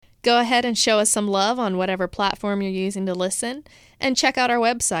Go ahead and show us some love on whatever platform you're using to listen, and check out our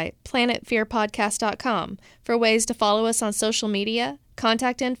website, planetfearpodcast.com, for ways to follow us on social media,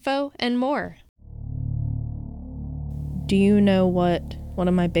 contact info, and more. Do you know what one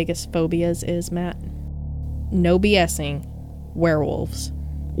of my biggest phobias is, Matt? No BSing. Werewolves.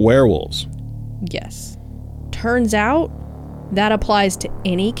 Werewolves. Yes. Turns out that applies to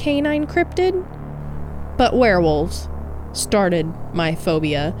any canine cryptid, but werewolves started my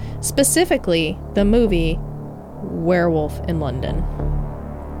phobia, specifically the movie Werewolf in London.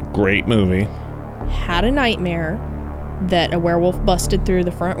 Great movie. Had a nightmare that a werewolf busted through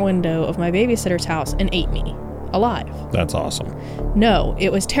the front window of my babysitter's house and ate me alive. That's awesome. No,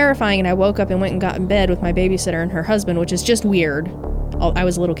 it was terrifying, and I woke up and went and got in bed with my babysitter and her husband, which is just weird. I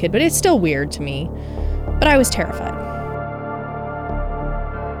was a little kid, but it's still weird to me. But I was terrified.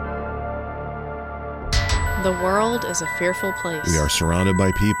 The world is a fearful place. We are surrounded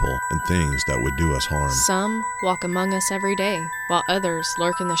by people and things that would do us harm. Some walk among us every day, while others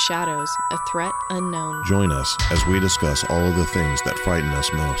lurk in the shadows, a threat unknown. Join us as we discuss all of the things that frighten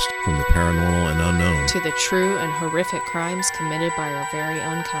us most, from the paranormal and unknown to the true and horrific crimes committed by our very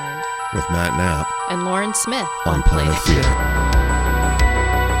own kind. with Matt Knapp And Lauren Smith on Planet Fear.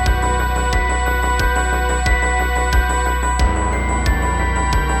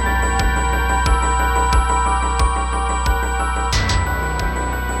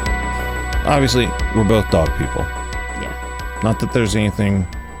 Obviously, we're both dog people. Yeah. Not that there's anything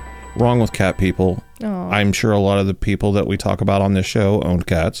wrong with cat people. Aw. I'm sure a lot of the people that we talk about on this show owned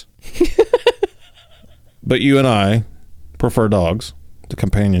cats. But you and I prefer dogs, the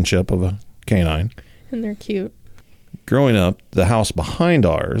companionship of a canine. And they're cute. Growing up, the house behind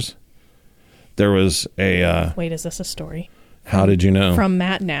ours, there was a... Wait, is this a story? How did you know? From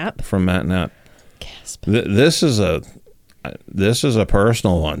Matt Knapp. From Matt Knapp. Gasp. This is a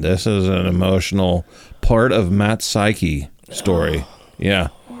personal one. This is an emotional part of Matt's psyche story. Yeah.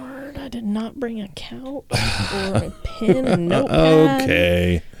 Lord, I did not bring a couch or a pen and notepad.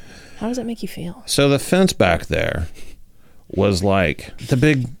 Okay. How does that make you feel? So the fence back there was like the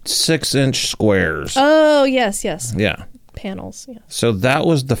big 6-inch squares. Oh, yes. Yeah. Panels, yes. So that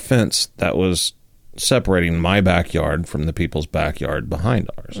was the fence that was separating my backyard from the people's backyard behind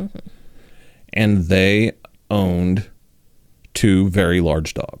ours. Mm-hmm. And they owned 2 very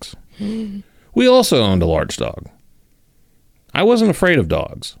large dogs. We also owned a large dog. I wasn't afraid of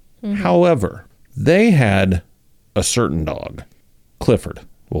dogs. Mm-hmm. However, they had a certain dog, Clifford,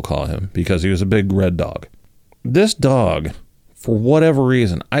 we'll call him, because he was a big red dog. This dog, for whatever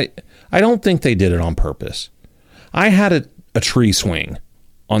reason, I don't think they did it on purpose. I had a tree swing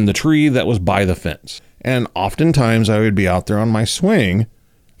on the tree that was by the fence. And oftentimes I would be out there on my swing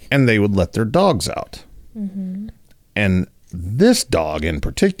and they would let their dogs out. Mm-hmm. And this dog in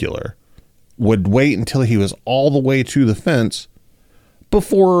particular would wait until he was all the way to the fence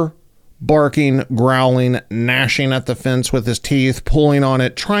before barking, growling, gnashing at the fence with his teeth, pulling on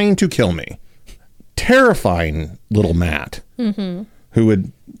it, trying to kill me. Terrifying little Matt, mm-hmm. who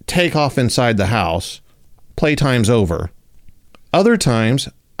would take off inside the house, playtime's over. Other times,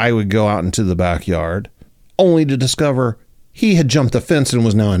 I would go out into the backyard, only to discover he had jumped the fence and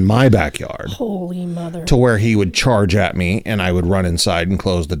was now in my backyard. Holy mother. To where he would charge at me, and I would run inside and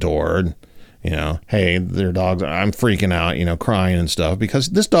close the door. And, hey, their dogs, I'm freaking out, crying and stuff, because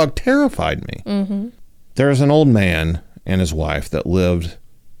this dog terrified me. Mm-hmm. There's an old man and his wife that lived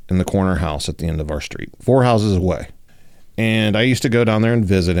in the corner house at the end of our street, 4 houses away. And I used to go down there and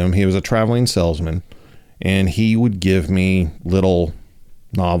visit him. He was a traveling salesman, and he would give me little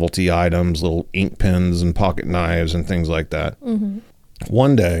novelty items, little ink pens and pocket knives and things like that. Mm-hmm.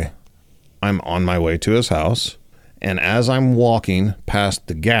 One day, I'm on my way to his house, and as I'm walking past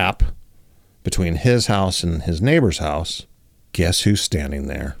the gap between his house and his neighbor's house, guess who's standing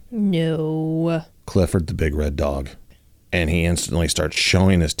there? No. Clifford, the big red dog. And he instantly starts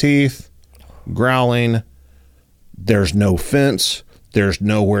showing his teeth, growling. There's no fence. There's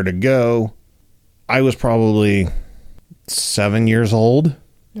nowhere to go. I was probably 7 years old.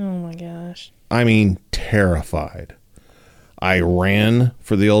 Oh my gosh. I mean, terrified. I ran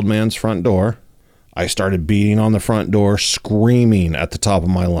for the old man's front door. I started beating on the front door, screaming at the top of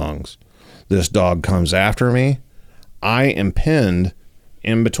my lungs. This dog comes after me. I am pinned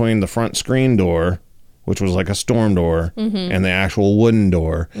in between the front screen door, which was like a storm door, mm-hmm. and the actual wooden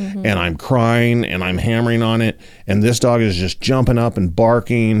door. Mm-hmm. And I'm crying and I'm hammering on it. And this dog is just jumping up and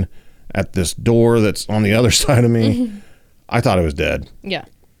barking at this door that's on the other side of me. Mm-hmm. I thought it was dead. Yeah.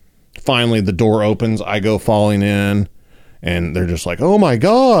 Finally, the door opens. I go falling in. And they're just like, oh my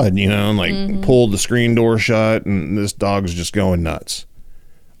God, and like mm-hmm. pulled the screen door shut. And this dog's just going nuts.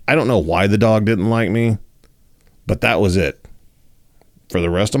 I don't know why the dog didn't like me, but that was it. For the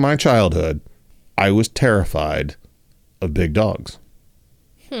rest of my childhood, I was terrified of big dogs.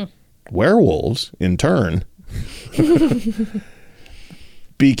 Werewolves, in turn,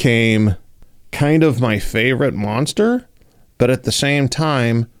 became kind of my favorite monster, but at the same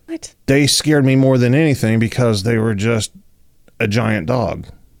time, they scared me more than anything because they were just a giant dog.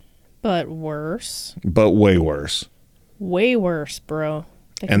 But worse. But way worse. Way worse, bro.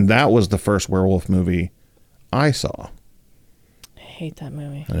 And that was the first werewolf movie I saw. I hate that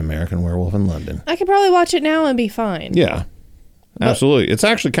movie. An American Werewolf in London. I could probably watch it now and be fine. Yeah, absolutely. It's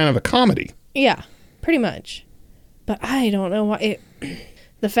actually kind of a comedy. Yeah, pretty much. But I don't know why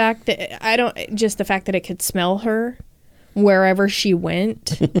the fact that it could smell her wherever she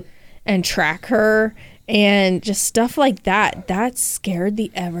went and track her and just stuff like that scared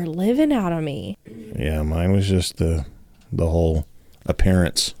the ever living out of me. Yeah, mine was just the whole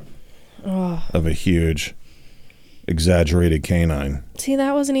appearance of a huge exaggerated canine. See,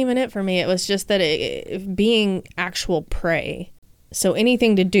 that wasn't even it for me. It was just that it being actual prey. So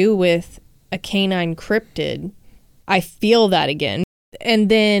anything to do with a canine cryptid, I feel that again. And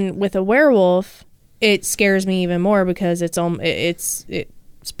then with a werewolf, it scares me even more because it's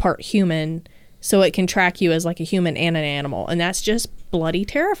part human, so it can track you as like a human and an animal, and that's just bloody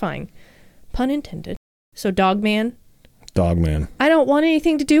terrifying. Pun intended. So Dogman. I don't want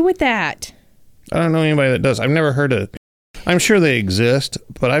anything to do with that. I don't know anybody that does. I've never heard of. I'm sure they exist,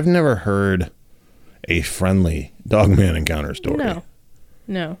 but I've never heard a friendly Dogman encounter story.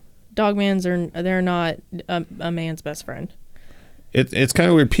 No. They're not a man's best friend. It's kind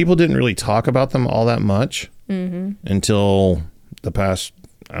of weird. People didn't really talk about them all that much until the past,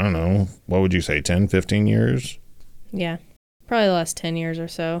 I don't know, what would you say, 10, 15 years? Yeah, probably the last 10 years or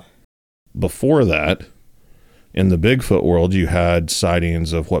so. Before that, in the Bigfoot world, you had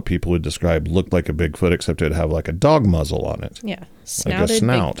sightings of what people would describe looked like a Bigfoot, except it'd have like a dog muzzle on it. Yeah, like a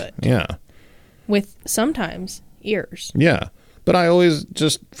snout. Bigfoot. Yeah. With sometimes ears. Yeah. But I always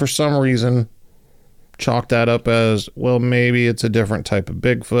just, for some reason, chalk that up as, well, maybe it's a different type of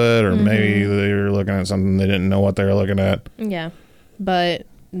Bigfoot, or maybe they're looking at something they didn't know what they were looking at. Yeah. But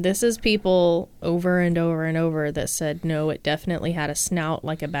this is people over and over and over that said, no, it definitely had a snout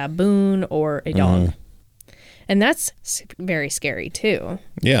like a baboon or a dog. And that's very scary, too.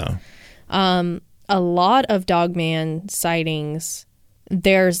 Yeah. A lot of Dogman sightings,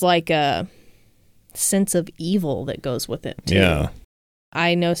 there's like a sense of evil that goes with it, too. Yeah.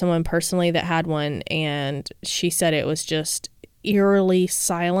 I know someone personally that had one, and she said it was just eerily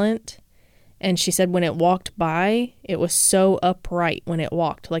silent. And she said when it walked by, it was so upright when it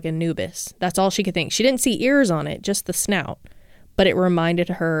walked, like Anubis. That's all she could think. She didn't see ears on it, just the snout. But it reminded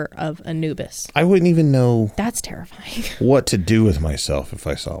her of Anubis. I wouldn't even know. That's terrifying. What to do with myself if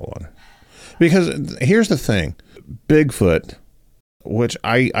I saw one. Because here's the thing. Bigfoot, which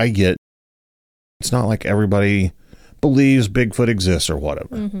I get, it's not like everybody believes Bigfoot exists or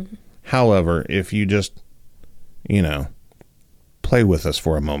whatever. However, if you just, play with us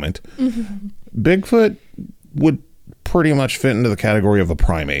for a moment, Bigfoot would pretty much fit into the category of a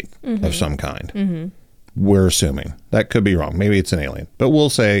primate of some kind. We're assuming. That could be wrong. Maybe it's an alien. But we'll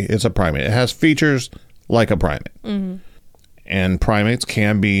say it's a primate. It has features like a primate. And primates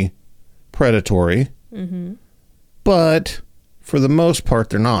can be predatory. But for the most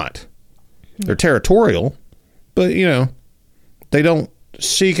part, they're not. They're territorial. But, they don't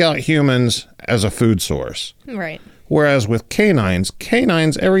seek out humans as a food source. Right. Whereas with canines,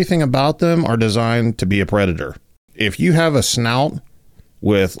 everything about them are designed to be a predator. If you have a snout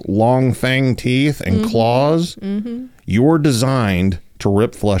with long fang teeth and claws, you're designed to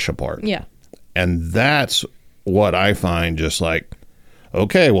rip flesh apart. Yeah. And that's what I find just like,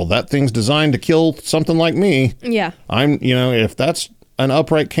 okay, well, that thing's designed to kill something like me. Yeah. I'm, if that's an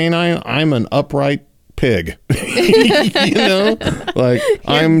upright canine, I'm an upright pig.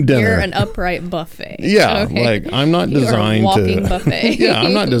 I'm dinner. You're an upright buffet. Yeah. Okay. Like, I'm not designed You're a walking buffet. Yeah,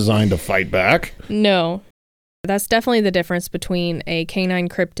 I'm not designed to fight back. No. That's definitely the difference between a canine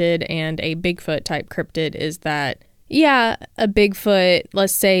cryptid and a Bigfoot type cryptid is that, yeah, a Bigfoot,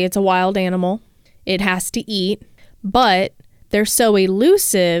 let's say it's a wild animal. It has to eat, but they're so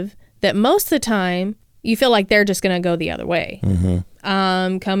elusive that most of the time you feel like they're just going to go the other way.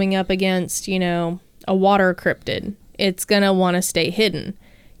 Coming up against, a water cryptid, it's going to want to stay hidden.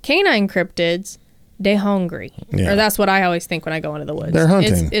 Canine cryptids, they hungry. Yeah. Or that's what I always think when I go into the woods. They're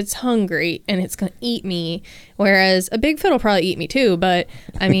hunting. It's hungry and it's going to eat me. Whereas a Bigfoot will probably eat me too. But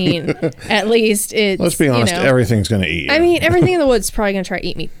I mean, at least it's, let's be honest, everything's going to eat you. I mean, everything in the woods is probably going to try to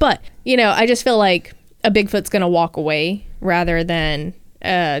eat me. But, I just feel like a Bigfoot's going to walk away rather than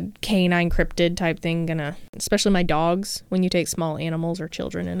canine cryptid type thing gonna, especially my dogs, when you take small animals or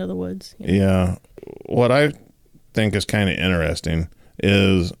children into the woods. You know? Yeah. What I think is kind of interesting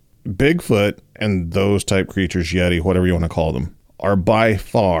is Bigfoot and those type creatures, Yeti, whatever you want to call them, are by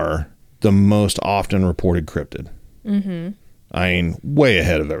far the most often reported cryptid. Mm-hmm. I mean, way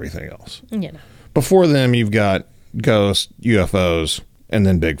ahead of everything else. Yeah. Before them, you've got ghosts, UFOs, and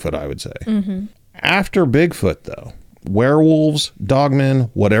then Bigfoot, I would say. Mm-hmm. After Bigfoot, though, werewolves, dogmen,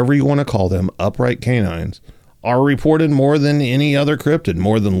 whatever you want to call them, upright canines, are reported more than any other cryptid,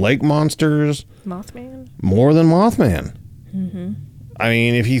 more than lake monsters. Mothman? More than Mothman. Mm-hmm. I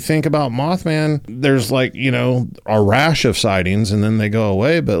mean, if you think about Mothman, there's like, you know, a rash of sightings and then they go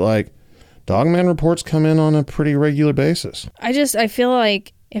away, but like Dogman reports come in on a pretty regular basis. I feel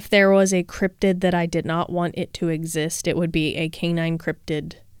like if there was a cryptid that I did not want it to exist, it would be a canine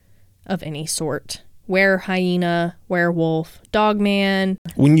cryptid of any sort. Hyena, werewolf, dogman.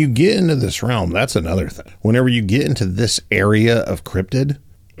 When you get into this realm, that's another thing. Whenever you get into this area of cryptid,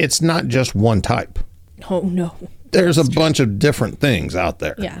 it's not just one type. Oh, no. There's a bunch of different things out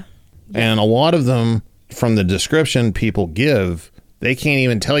there. Yeah. And a lot of them, from the description people give, they can't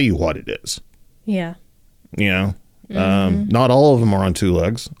even tell you what it is. Yeah. You know? Not all of them are on 2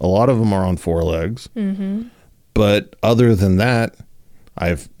 legs. A lot of them are on 4 legs. Mm-hmm. But other than that,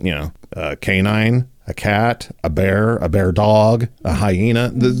 I've, a canine, a cat, a bear dog, a hyena.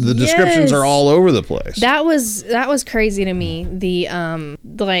 The descriptions are all over the place. That was crazy to me. The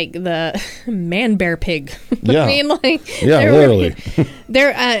the man bear pig. Yeah. I mean, literally.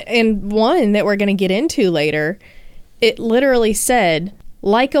 There and one that we're going to get into later, it literally said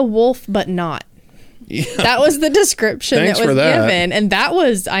like a wolf but not. Yeah. That was the description that was given. And that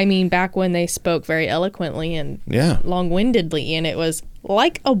was, I mean, back when they spoke very eloquently and long-windedly, and it was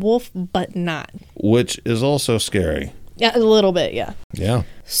like a wolf, but not. Which is also scary. Yeah, a little bit, yeah. Yeah.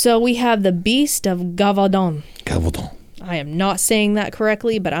 So we have the Beast of Gavaldon. Gavaldon. I am not saying that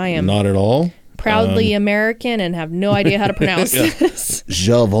correctly, but I am not at all proudly American and have no idea how to pronounce this.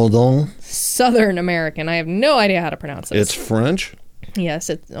 Gavaldon. Southern American. I have no idea how to pronounce this. It's French. Yes,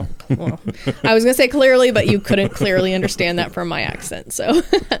 I was going to say clearly, but you couldn't clearly understand that from my accent. So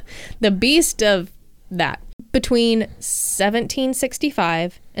the Beast of that. Between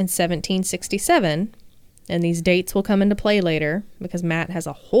 1765 and 1767, and these dates will come into play later because Matt has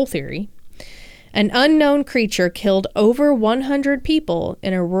a whole theory, an unknown creature killed over 100 people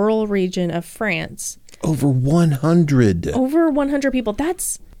in a rural region of France. Over 100. Over 100 people.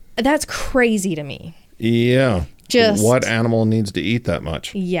 That's crazy to me. Yeah. Just what animal needs to eat that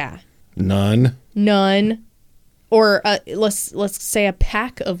much? Yeah. None. Or let's say a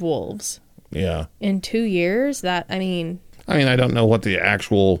pack of wolves. Yeah. In 2 years, I don't know what the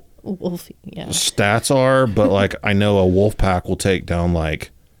actual stats are, but like I know a wolf pack will take down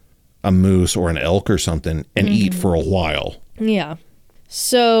like a moose or an elk or something and eat for a while. Yeah.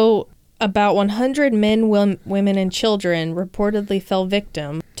 So about 100 men, women, and children reportedly fell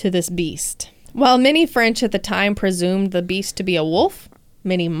victim to this beast. While many French at the time presumed the beast to be a wolf,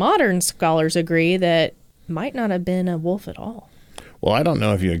 many modern scholars agree that it might not have been a wolf at all. Well, I don't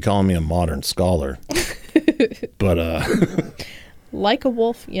know if you would call me a modern scholar, but like a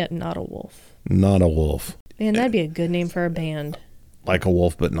wolf, yet not a wolf. Not a wolf. Man, that'd be a good name for a band. Like a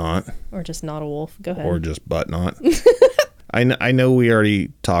wolf, but not. Or just not a wolf. Go ahead. Or just but not. I know we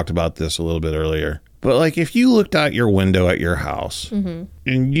already talked about this a little bit earlier. But like if you looked out your window at your house and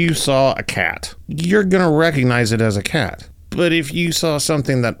you saw a cat, you're going to recognize it as a cat. But if you saw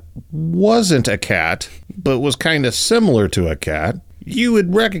something that wasn't a cat, but was kind of similar to a cat, you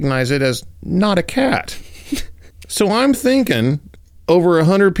would recognize it as not a cat. So I'm thinking over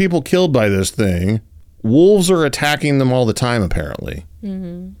 100 people killed by this thing, wolves are attacking them all the time, apparently.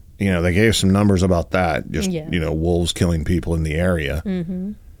 Mm-hmm. They gave some numbers about that. Just, wolves killing people in the area.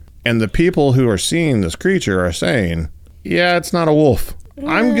 Mm-hmm. And the people who are seeing this creature are saying, yeah, it's not a wolf.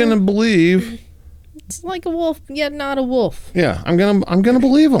 I'm going to believe it's like a wolf, yet not a wolf. Yeah, I'm going to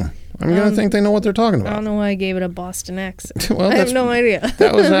believe them. I'm going to think they know what they're talking about. I don't know why I gave it a Boston accent. Well, I have no idea.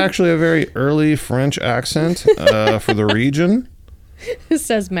 That was actually a very early French accent for the region.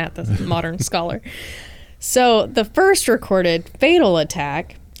 Says Matt, the modern scholar. So the first recorded fatal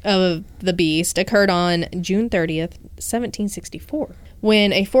attack of the beast occurred on June 30th, 1764.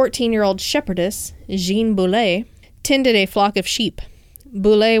 When a 14-year-old shepherdess, Jeanne Boulet, tended a flock of sheep.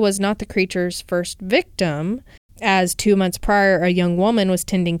 Boulet was not the creature's first victim, as 2 months prior, a young woman was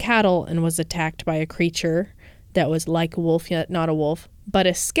tending cattle and was attacked by a creature that was like a wolf, yet not a wolf, but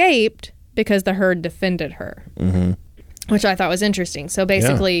escaped because the herd defended her, which I thought was interesting. So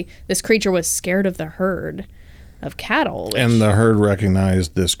basically, this creature was scared of the herd, of cattle. And the herd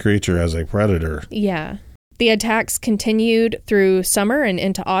recognized this creature as a predator. Yeah. The attacks continued through summer and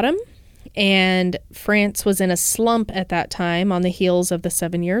into autumn, and France was in a slump at that time on the heels of the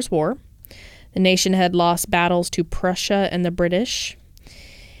 7 Years' War. The nation had lost battles to Prussia and the British.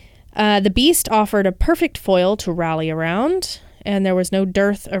 The beast offered a perfect foil to rally around, and there was no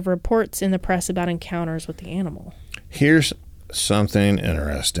dearth of reports in the press about encounters with the animal. Here's something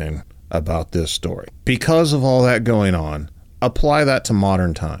interesting about this story. Because of all that going on, apply that to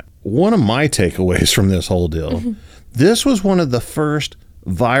modern time. One of my takeaways from this whole deal, this was one of the first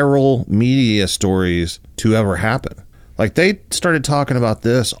viral media stories to ever happen. Like, they started talking about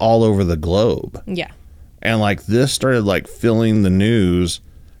this all over the globe. Yeah. And, like, this started, like, filling the news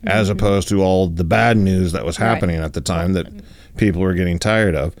as opposed to all the bad news that was happening at the time that people were getting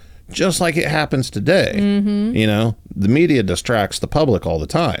tired of. Just like it happens today. You know, the media distracts the public all the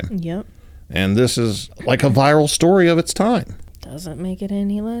time. Yep. And this is like a viral story of its time. Doesn't make it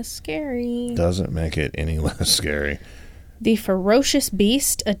any less scary. Doesn't make it any less scary. The ferocious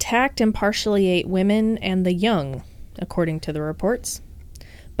beast attacked and partially ate women and the young, according to the reports.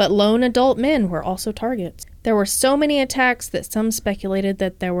 But lone adult men were also targets. There were so many attacks that some speculated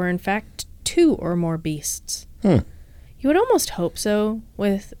that there were in fact 2 or more beasts. You would almost hope so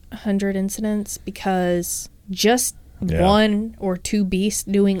with 100 incidents, because just 1 or 2 beasts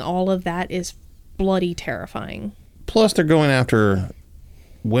doing all of that is bloody terrifying. Plus, they're going after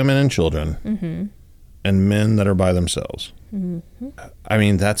women and children and men that are by themselves. I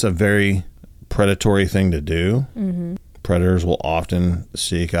mean, that's a very predatory thing to do. Predators will often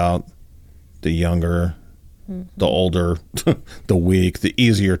seek out the younger, the older, the weak, the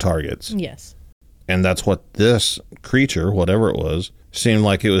easier targets. Yes. And that's what this creature, whatever it was, seemed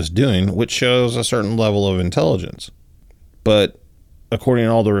like it was doing, which shows a certain level of intelligence. But according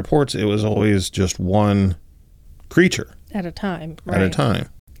to all the reports, it was always just one creature. At a time. At a time.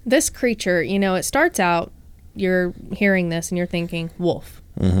 This creature, you know, it starts out, you're hearing this and you're thinking, wolf.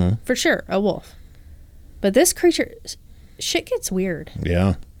 For sure, a wolf. But this creature, shit gets weird.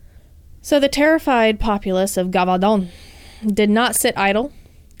 Yeah. So the terrified populace of Gavardon did not sit idle,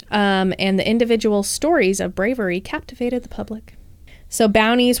 and the individual stories of bravery captivated the public. So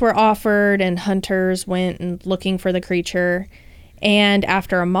bounties were offered, and hunters went and looking for the creature. And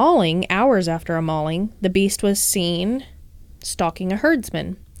after a mauling, hours after a mauling, the beast was seen stalking a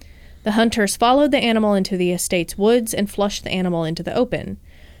herdsman. The hunters followed the animal into the estate's woods and flushed the animal into the open.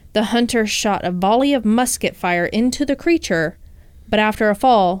 The hunters shot a volley of musket fire into the creature, but after a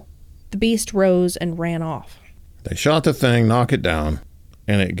fall, the beast rose and ran off. They shot the thing, knock it down,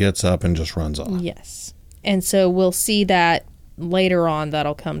 and it gets up and just runs off. Yes. And so we'll see that later on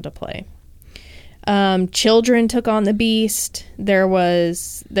that'll come to play. Children took on the beast. There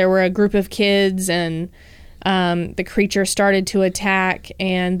were a group of kids, and the creature started to attack,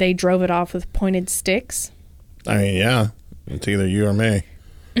 and they drove it off with pointed sticks. I mean, yeah, it's either you or me.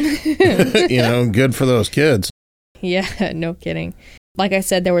 You know, good for those kids. Yeah, no kidding. Like I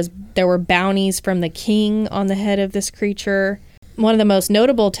said, there were bounties from the king on the head of this creature. One of the most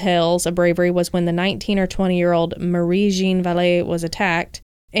notable tales of bravery was when the 19 or 20-year-old Marie-Jeanne Vallée was attacked,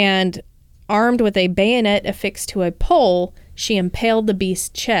 and armed with a bayonet affixed to a pole, she impaled the beast's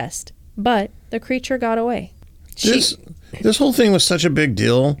chest, but the creature got away. This whole thing was such a big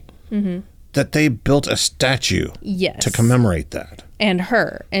deal that they built a statue to commemorate that. And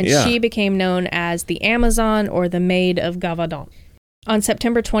her. And she became known as the Amazon or the Maid of Gavardon. On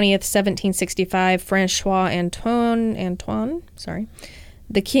September 20th, 1765, Francois Antoine,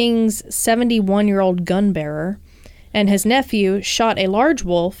 the king's 71-year-old gun-bearer, and his nephew shot a large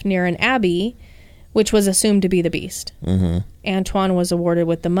wolf near an abbey, which was assumed to be the beast. Antoine was awarded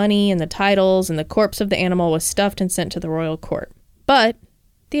with the money and the titles, and the corpse of the animal was stuffed and sent to the royal court. But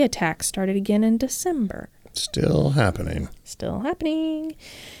the attack started again in December. Still happening.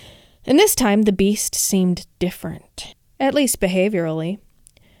 And this time, the beast seemed different, at least behaviorally.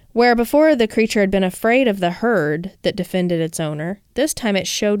 Where before the creature had been afraid of the herd that defended its owner, this time it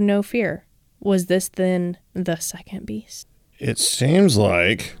showed no fear. Was this then the second beast? It seems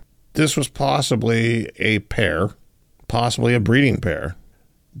like this was possibly a pair, possibly a breeding pair.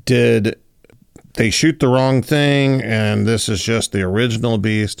 Did they shoot the wrong thing, and this is just the original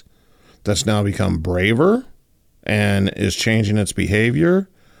beast that's now become braver and is changing its behavior?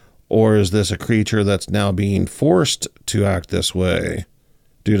 Or is this a creature that's now being forced to act this way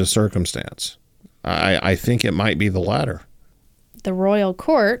due to circumstance? I think it might be the latter. The royal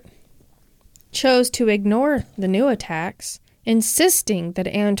court chose to ignore the new attacks, insisting that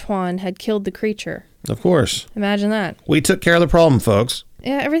Antoine had killed the creature. Of course. Imagine that. We took care of the problem, folks.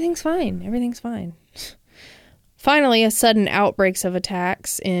 Yeah, everything's fine. Finally, a sudden outbreaks of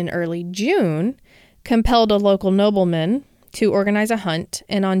attacks in early June compelled a local nobleman to organize a hunt,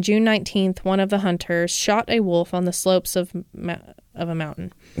 and on June 19th, one of the hunters shot a wolf on the slopes of a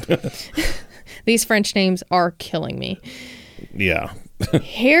mountain. These French names are killing me. Yeah.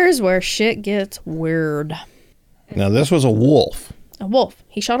 Here's where shit gets weird. Now, this was a wolf. A wolf.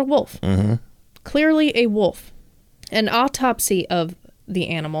 He shot a wolf. Mm-hmm. Clearly a wolf. An autopsy of the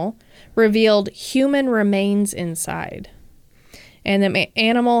animal revealed human remains inside. And the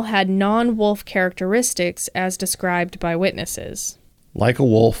animal had non-wolf characteristics as described by witnesses. Like a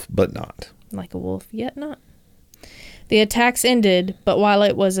wolf, but not. Like a wolf, yet not. The attacks ended, but while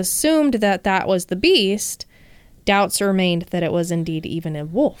it was assumed that that was the beast, doubts remained that it was indeed even a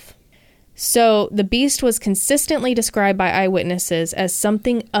wolf. So the beast was consistently described by eyewitnesses as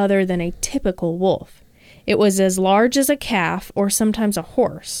something other than a typical wolf. It was as large as a calf or sometimes a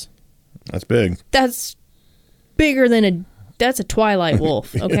horse. That's big. That's bigger than that's a twilight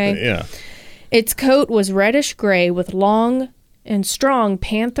wolf, okay? Yeah. Its coat was reddish gray with long and strong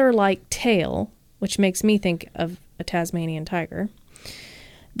panther-like tail, which makes me think of a Tasmanian tiger.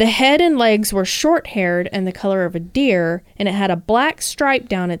 The head and legs were short-haired and the color of a deer, and it had a black stripe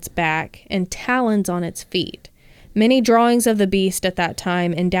down its back and talons on its feet. Many drawings of the beast at that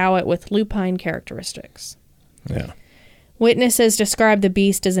time endow it with lupine characteristics. Yeah. Witnesses described the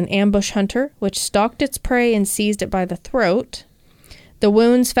beast as an ambush hunter, which stalked its prey and seized it by the throat. The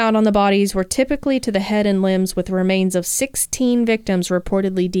wounds found on the bodies were typically to the head and limbs, with remains of 16 victims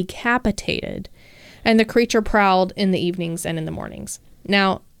reportedly decapitated, and the creature prowled in the evenings and in the mornings.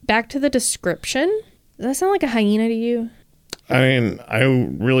 Now, back to the description. Does that sound like a hyena to you? I mean, I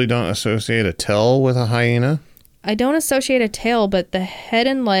really don't associate a tail with a hyena. I don't associate a tail, but the head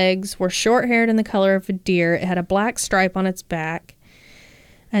and legs were short-haired in the color of a deer. It had a black stripe on its back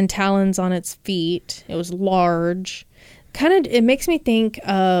and talons on its feet. It was large. It makes me think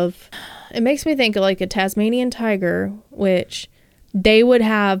of like a Tasmanian tiger, which they would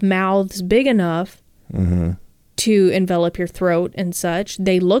have mouths big enough to envelop your throat and such.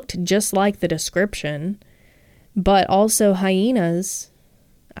 They looked just like the description, but also hyenas.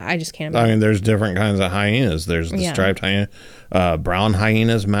 I just can't imagine. I mean, there's different kinds of hyenas. There's the striped hyena. Brown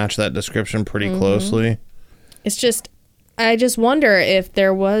hyenas match that description pretty closely. It's just, I just wonder if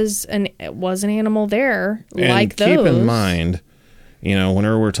there was an animal there like those. Keep in mind,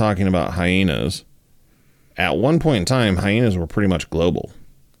 whenever we're talking about hyenas, at one point in time, hyenas were pretty much global.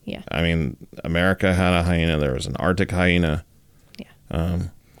 Yeah. I mean, America had a hyena. There was an Arctic hyena. Yeah.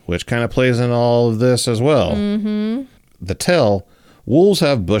 Which kind of plays in all of this as well. Mm-hmm. The tail. Wolves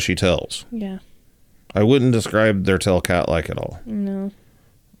have bushy tails. Yeah. I wouldn't describe their tail cat-like at all. No.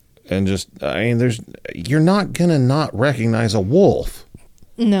 And you're not going to not recognize a wolf.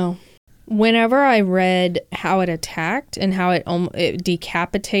 No. Whenever I read how it attacked and how it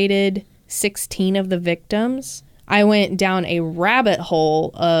decapitated 16 of the victims, I went down a rabbit hole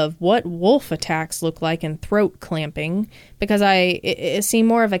of what wolf attacks look like and throat clamping, because it seemed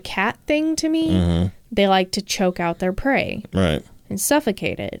more of a cat thing to me. Mm-hmm. They like to choke out their prey. Right. And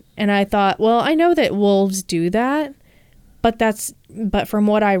suffocate it. And I thought, well, I know that wolves do that, but from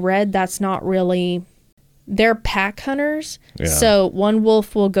what I read, that's not really, they're pack hunters. Yeah. So one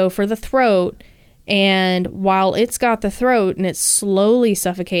wolf will go for the throat, and while it's got the throat and it's slowly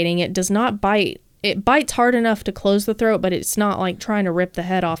suffocating, it does not bite. It bites hard enough to close the throat, but it's not like trying to rip the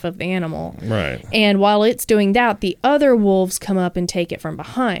head off of the animal. Right. And while it's doing that, the other wolves come up and take it from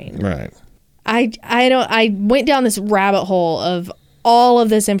behind. Right. I went down this rabbit hole of all of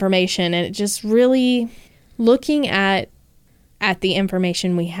this information, and it just really, looking at the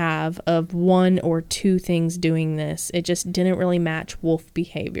information we have of one or two things doing this, it just didn't really match wolf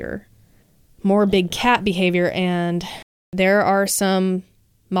behavior. More big cat behavior, and there are some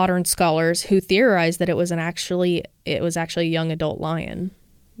modern scholars who theorize that it was actually a young adult lion.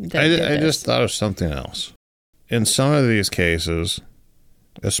 I just thought of something else. In some of these cases,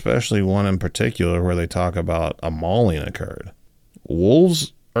 especially one in particular where they talk about a mauling occurred,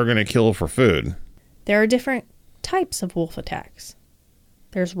 wolves are going to kill for food. There are different types of wolf attacks.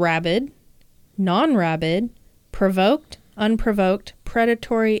 There's rabid, non-rabid, provoked, unprovoked,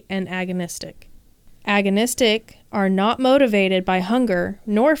 predatory, and agonistic. Agonistic are not motivated by hunger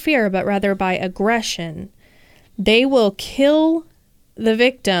nor fear, but rather by aggression. They will kill the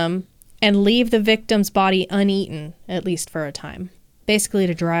victim and leave the victim's body uneaten, at least for a time. Basically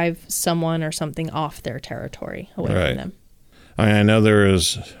to drive someone or something off their territory, away from them. I know there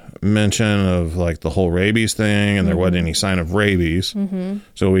is mention of like the whole rabies thing, and there wasn't any sign of rabies,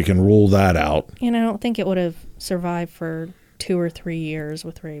 so we can rule that out. And I don't think it would have survived for 2 or 3 years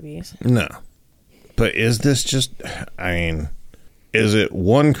with rabies. No. But is this just, I mean, is it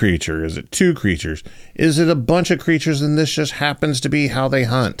one creature? Is it two creatures? Is it a bunch of creatures and this just happens to be how they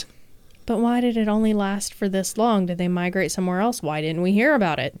hunt? But why did it only last for this long? Did they migrate somewhere else? Why didn't we hear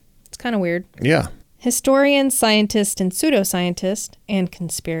about it? It's kind of weird. Yeah. Historians, scientists, and pseudoscientists, and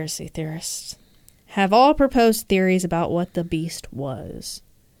conspiracy theorists have all proposed theories about what the beast was.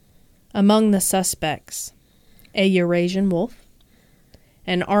 Among the suspects, a Eurasian wolf,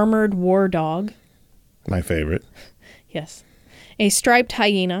 an armored war dog. My favorite. Yes. A striped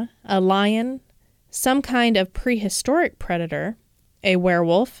hyena, a lion, some kind of prehistoric predator, a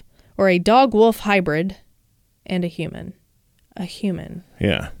werewolf, or a dog-wolf hybrid, and a human. A human.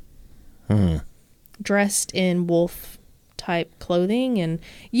 Yeah. Dressed in wolf-type clothing. And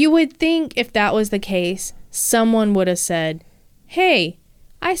you would think if that was the case, someone would have said, hey,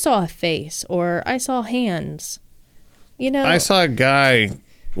 I saw a face, or I saw hands. You know? I saw a guy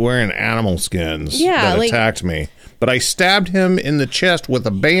wearing animal skins that attacked me. But I stabbed him in the chest with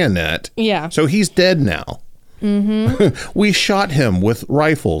a bayonet. Yeah. So he's dead now. Mm-hmm. We shot him with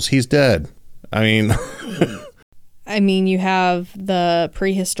rifles. He's dead. I mean... you have the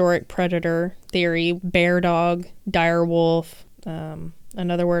prehistoric predator theory, bear dog, dire wolf,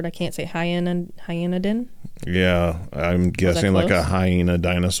 another word I can't say, hyenodon. Yeah, I'm guessing like a hyena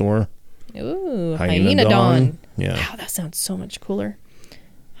dinosaur. Ooh, hyenodon. Yeah. Wow, that sounds so much cooler.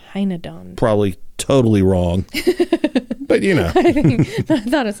 Hyenodon. Probably totally wrong. But, you know. I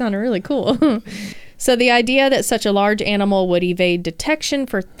thought it sounded really cool. So the idea that such a large animal would evade detection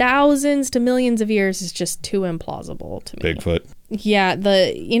for thousands to millions of years is just too implausible to me. Bigfoot. Yeah,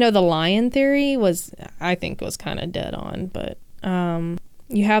 the lion theory was kind of dead on, but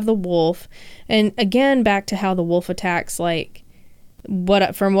you have the wolf, and again back to how the wolf attacks. Like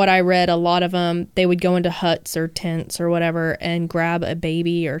from what I read, a lot of them, they would go into huts or tents or whatever and grab a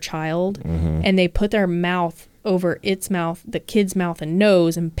baby or child, and they put their mouth over its mouth, the kid's mouth and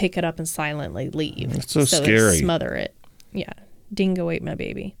nose, and pick it up and silently leave. That's so scary. They smother it. Yeah. Dingo ate my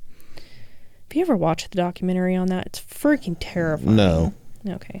baby. Have you ever watched the documentary on that? It's freaking terrifying. No.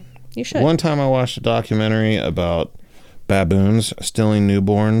 Okay. You should. One time I watched a documentary about baboons stealing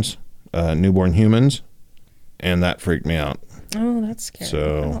newborn humans, and that freaked me out. Oh, that's scary.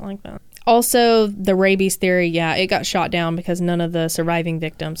 So, I don't like that. Also, the rabies theory, it got shot down because none of the surviving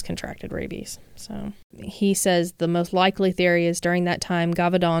victims contracted rabies. So he says the most likely theory is during that time,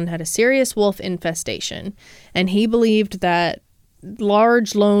 Gavadon had a serious wolf infestation, and he believed that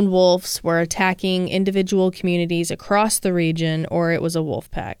large lone wolves were attacking individual communities across the region, or it was a wolf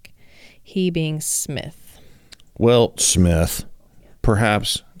pack. He being Smith. Well, Smith.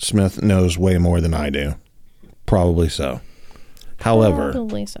 Perhaps Smith knows way more than I do. Probably so. However,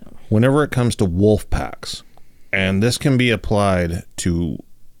 whenever it comes to wolf packs, and this can be applied to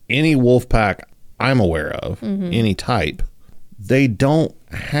any wolf pack I'm aware of, any type, they don't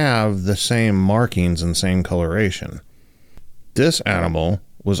have the same markings and same coloration. This animal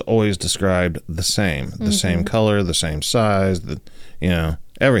was always described the same color, the same size,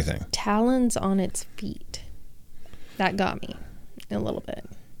 everything. Talons on its feet. That got me a little bit.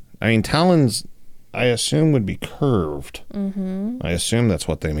 I mean, talons, I assume, would be curved. I assume that's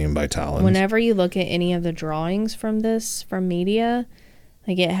what they mean by talons. Whenever you look at any of the drawings from media,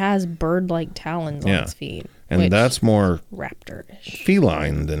 like it has bird-like talons on its feet. And that's more raptor-ish.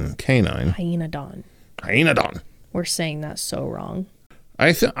 Feline than canine. Hyenodon. We're saying that so wrong.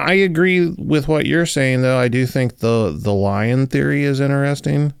 I agree with what you're saying, though. I do think the lion theory is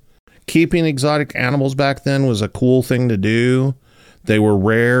interesting. Keeping exotic animals back then was a cool thing to do. They were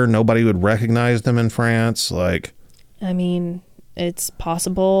rare. Nobody would recognize them in France. I mean, it's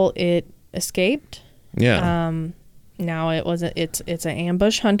possible it escaped. Yeah. Now it's an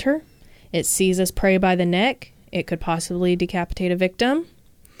ambush hunter. It seizes prey by the neck. It could possibly decapitate a victim.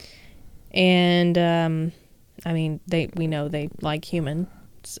 And we know they like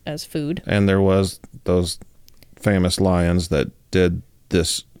humans as food. And there was those famous lions that did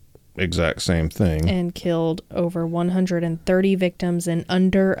this exact same thing. And killed over 130 victims in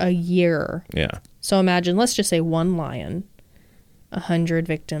under a year. Yeah. So imagine, let's just say one lion, 100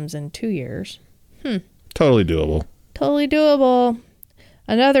 victims in 2 years. Totally doable. Totally doable.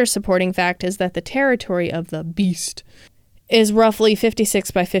 Another supporting fact is that the territory of the beast is roughly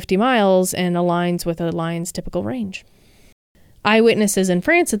 56 by 50 miles and aligns with a lion's typical range. Eyewitnesses in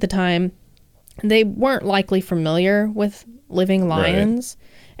France at the time, they weren't likely familiar with living lions. Right.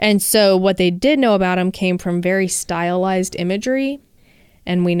 And so what they did know about them came from very stylized imagery.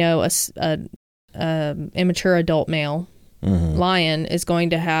 And we know a immature adult male lion is going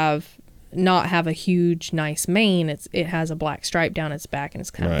to not have a huge, nice mane. It has a black stripe down its back and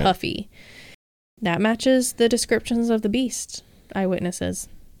it's kind of puffy. That matches the descriptions of the beast eyewitnesses.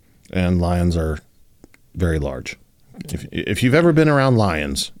 And lions are very large. If you've ever been around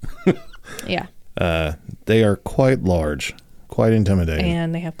lions, Yeah. they are quite large, quite intimidating.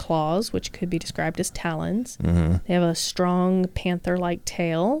 And they have claws, which could be described as talons. Mm-hmm. They have a strong panther-like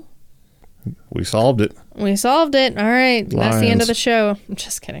tail. We solved it. We solved it. All right. That's the end Lions. of the show. I'm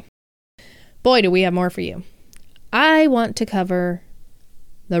just kidding. Boy, do we have more for you. I want to cover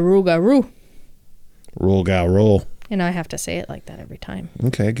the Rougarou. Rule, gal, rule. And I have to say it like that every time.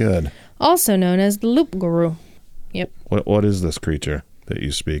 Okay, good. Also known as the Loup-garou. Yep. What is this creature that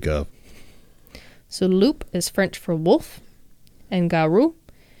you speak of? So loup is French for wolf. And garou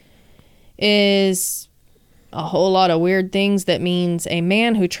is a whole lot of weird things that means a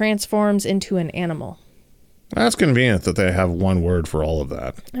man who transforms into an animal. That's convenient that they have one word for all of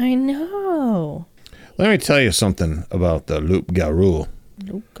that. I know. Let me tell you something about the loup-garou.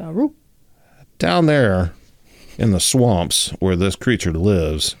 Loup-garou. Down there in the swamps where this creature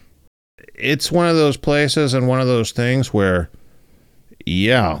lives, it's one of those places and one of those things where,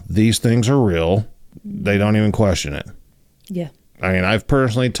 yeah, these things are real. They don't even question it. Yeah. I mean, I've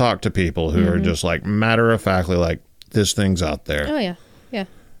personally talked to people who are just like matter-of-factly like, this thing's out there. Oh, yeah.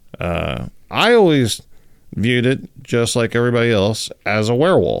 Yeah. I always viewed it just like everybody else as a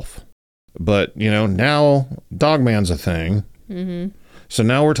werewolf. But, now Dogman's a thing. Mm-hmm. So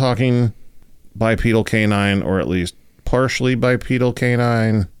now we're talking bipedal canine, or at least partially bipedal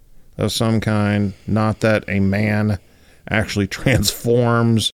canine of some kind. Not that a man actually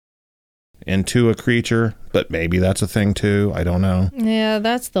transforms into a creature, but maybe that's a thing too. I don't know. Yeah,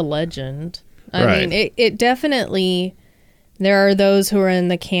 that's the legend. I Right. mean, it definitely, there are those who are in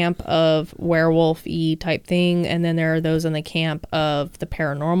the camp of werewolf-y type thing, and then there are those in the camp of the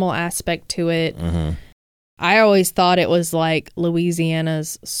paranormal aspect to it. Mm-hmm. I always thought it was like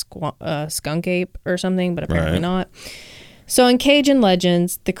Louisiana's skunk ape or something, but apparently Right. not. So in Cajun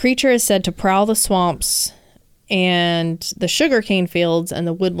legends, the creature is said to prowl the swamps and the sugarcane fields and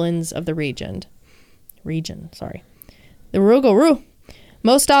the woodlands of the region. The Rougarou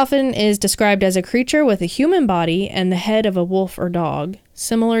most often is described as a creature with a human body and the head of a wolf or dog,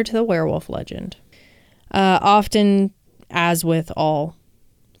 similar to the werewolf legend. Often, as with all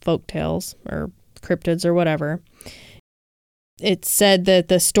folktales or cryptids or whatever, it's said that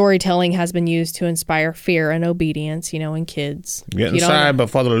the storytelling has been used to inspire fear and obedience, in kids. Get You don't- inside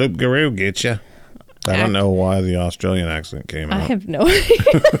before the loup-garou gets you. I don't know why the Australian accent came I out. have no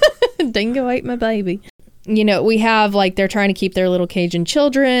idea. Dingo ate my baby. We have they're trying to keep their little Cajun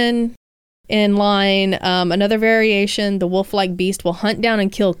children in line. Another variation, the wolf-like beast will hunt down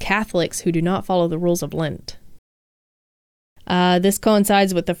and kill Catholics who do not follow the rules of Lent. This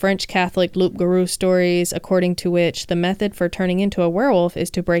coincides with the French Catholic loup-garou stories, according to which the method for turning into a werewolf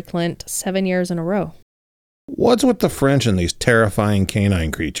is to break Lent 7 years in a row. What's with the French and these terrifying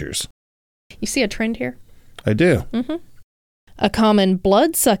canine creatures? You see a trend here? I do. A common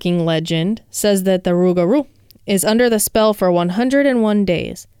blood-sucking legend says that the Rougarou is under the spell for 101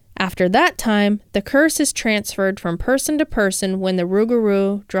 days. After that time, the curse is transferred from person to person when the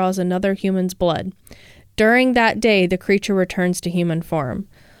Rougarou draws another human's blood. During that day, the creature returns to human form.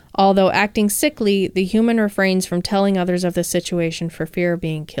 Although acting sickly, the human refrains from telling others of the situation for fear of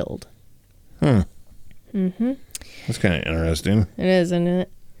being killed. That's kind of interesting. It is, isn't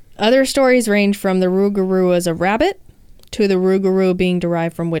it? Other stories range from the Rougarou as a rabbit to the Rougarou being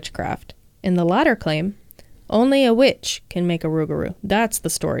derived from witchcraft. In the latter claim, only a witch can make a Rougarou. That's the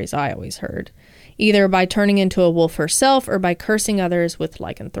stories I always heard. Either by turning into a wolf herself or by cursing others with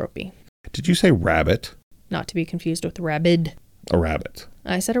lycanthropy. Did you say rabbit? Not to be confused with rabid. A rabbit.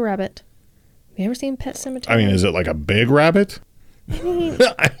 I said a rabbit. Have you ever seen Pet Sematary? I mean, is it like a big rabbit?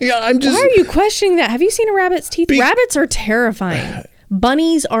 Yeah, I'm just. Why are you questioning that? Have you seen a rabbit's teeth? Be- Rabbits are terrifying.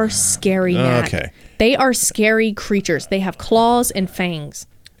 Bunnies are scary, Matt. Okay. They are scary creatures. They have claws and fangs.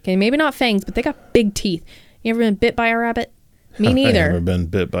 Okay, maybe not fangs, but they got big teeth. You ever been bit by a rabbit? Me I've neither. never been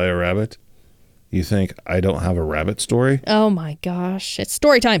bit by a rabbit. You think I don't have a rabbit story? Oh my gosh. It's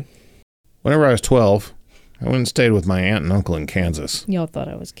story time. Whenever I was 12, I went and stayed with my aunt and uncle in Kansas. Y'all thought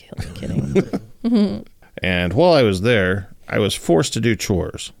I was kidding. And while I was there, I was forced to do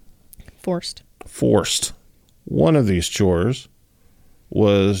chores. Forced. Forced. One of these chores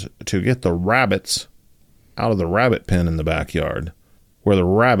was to get the rabbits out of the rabbit pen in the backyard, where the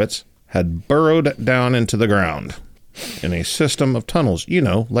rabbits had burrowed down into the ground in a system of tunnels,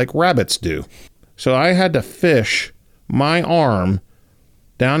 like rabbits do. So I had to fish my arm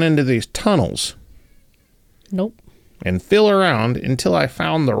down into these tunnels Nope. and feel around until I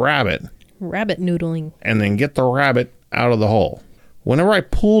found the rabbit, Rabbit noodling. and then get the rabbit out of the hole. Whenever I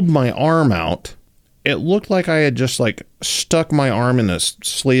pulled my arm out, it looked like I had just like stuck my arm in a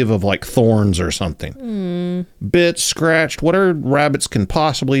sleeve of like thorns or something. Bit, scratched, whatever rabbits can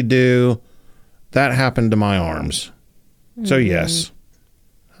possibly do. That happened to my arms. So yes,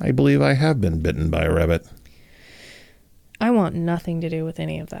 I believe I have been bitten by a rabbit. I want nothing to do with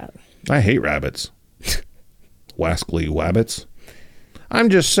any of that. I hate rabbits. Wascally wabbits. I'm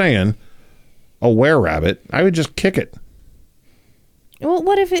just saying, a were-rabbit, I would just kick it. Well,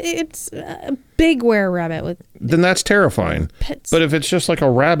 what if it's a big were-rabbit with Then that's terrifying. pits? But if it's just like a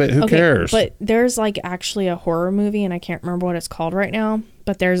rabbit, who cares? But there's like actually a horror movie, and I can't remember what it's called right now.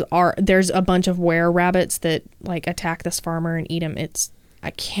 But there's a bunch of were-rabbits that like attack this farmer and eat him.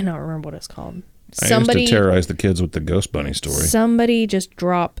 I cannot remember what it's called. I used to terrorize the kids with the Ghost Bunny story. Somebody just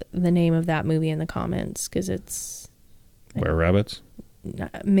drop the name of that movie in the comments because it's Were-rabbits?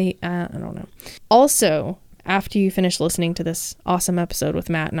 I don't know. Also, after you finish listening to this awesome episode with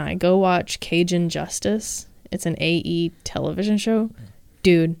Matt and I, go watch Cajun Justice. It's an AE television show.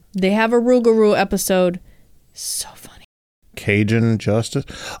 Dude, they have a Rougarou episode. So funny. Cajun Justice?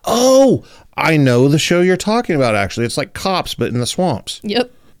 Oh, I know the show you're talking about, actually. It's like Cops, but in the swamps.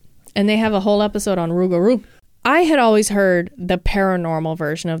 Yep. And they have a whole episode on Rougarou. I had always heard the paranormal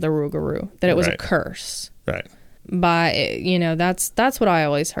version of the Rougarou, that it was a curse. Right. By, that's what I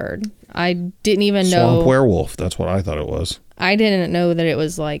always heard. I didn't even know. Swamp werewolf. That's what I thought it was. I didn't know that it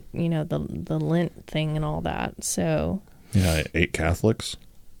was like, the Lent thing and all that. So. Yeah, I ate Catholics.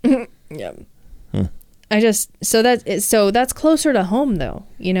 Yeah. So that's closer to home though.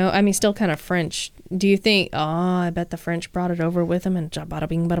 Still kind of French. Do you think, I bet the French brought it over with them and bada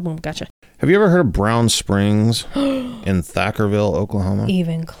bing, bada boom, gotcha. Have you ever heard of Brown Springs in Thackerville, Oklahoma?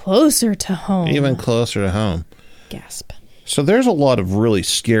 Even closer to home. Even closer to home. Gasp. So there's a lot of really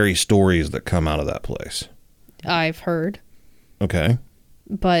scary stories that come out of that place. I've heard. Okay.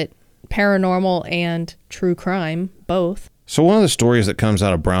 But paranormal and true crime, both. So one of the stories that comes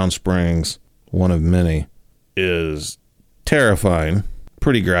out of Brown Springs, one of many, is terrifying,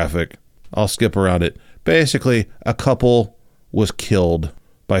 pretty graphic. I'll skip around it. Basically, a couple was killed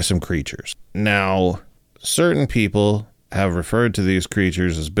by some creatures. Now, certain people have referred to these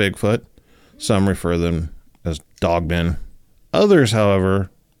creatures as Bigfoot. Some refer them as dogmen. Others,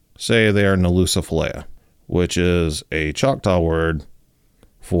 however, say they are Nalusophilia, which is a Choctaw word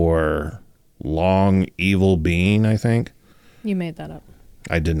for long evil being, I think. You made that up.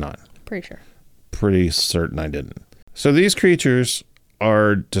 I did not. Pretty sure. Pretty certain I didn't. So these creatures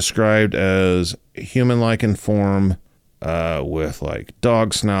are described as human-like in form, with like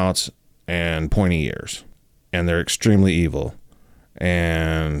dog snouts and pointy ears. And they're extremely evil.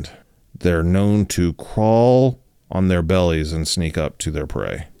 And they're known to crawl on their bellies and sneak up to their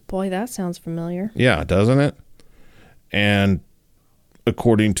prey. Boy, that sounds familiar. Yeah, doesn't it? And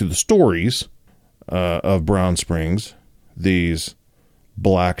according to the stories of Brown Springs, these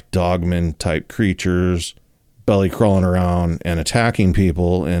black dogman type creatures belly crawling around and attacking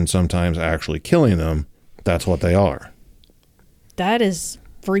people and sometimes actually killing them, that's what they are. That is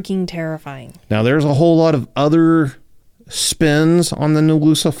freaking terrifying. Now, there's a whole lot of other spins on the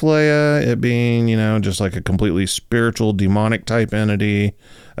Nalusophilia, it being, just like a completely spiritual, demonic type entity,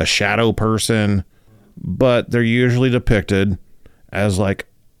 a shadow person, but they're usually depicted as like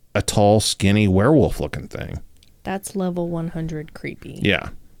a tall, skinny, werewolf-looking thing. That's level 100 creepy. Yeah.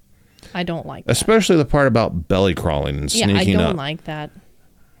 I don't like that. Especially the part about belly crawling and sneaking up. Yeah, I don't like that.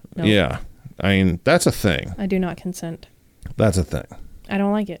 Nope. Yeah. I mean, that's a thing. I do not consent. That's a thing. I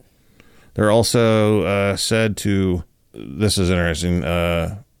don't like it. They're also said to, this is interesting,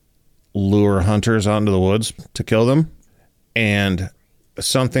 lure hunters out into the woods to kill them. And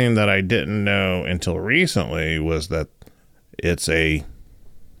something that I didn't know until recently was that it's a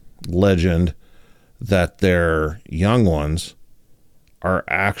legend that their young ones are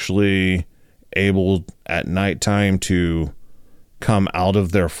actually able at nighttime to come out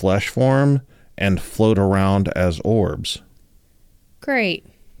of their flesh form and float around as orbs. Great.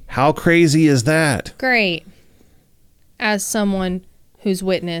 How crazy is that? Great. As someone who's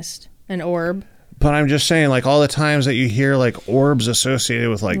witnessed an orb. But I'm just saying, like, all the times that you hear, like, orbs associated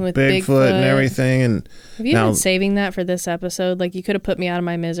with, like, Bigfoot and everything. And have you been saving that for this episode? Like, you could have put me out of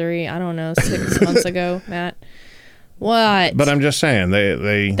my misery, I don't know, 6 months ago, Matt. What? But I'm just saying,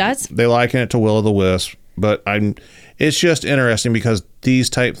 they liken it to Will-o'-the-Wisp. But it's just interesting because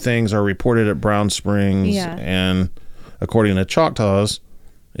these type things are reported at Brown Springs. Yeah. And according to Choctaws,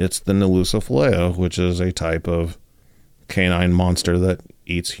 it's the Nalusophilia, which is a type of canine monster that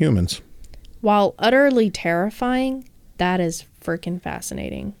eats humans. While utterly terrifying, that is freaking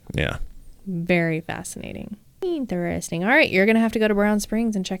fascinating. Yeah. Very fascinating. Interesting. All right, you're going to have to go to Brown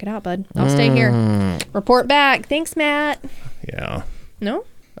Springs and check it out, bud. I'll stay here. Report back. Thanks, Matt. Yeah. No?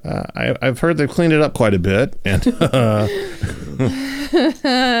 I've heard they've cleaned it up quite a bit. And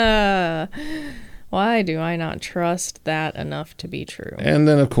why do I not trust that enough to be true? And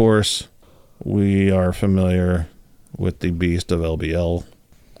then, of course, we are familiar with the beast of LBL.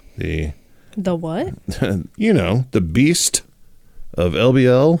 The what? The beast of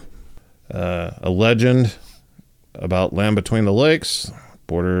LBL. A legend about Land Between the Lakes.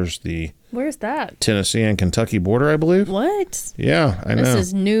 Borders the Where's that? Tennessee and Kentucky border, I believe. What? Yeah, I know. This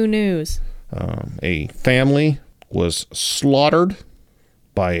is new news. A family was slaughtered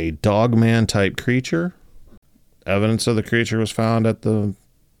by a dogman type creature. Evidence of the creature was found at the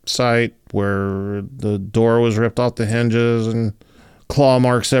site where the door was ripped off the hinges and claw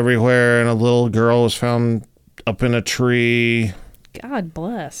marks everywhere, and a little girl was found up in a tree. God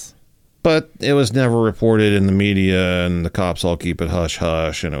bless. But it was never reported in the media, and the cops all keep it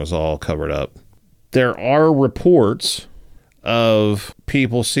hush-hush, and it was all covered up. There are reports of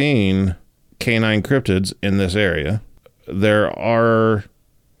people seeing canine cryptids in this area. There are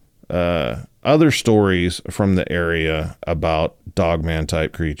other stories from the area about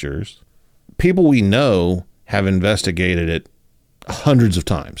dogman-type creatures. People we know have investigated it hundreds of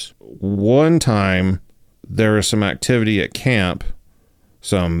times. One time, there was some activity at camp.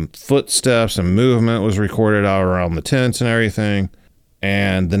 Some footsteps and movement was recorded out around the tents and everything.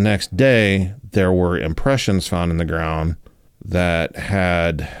 And the next day, there were impressions found in the ground that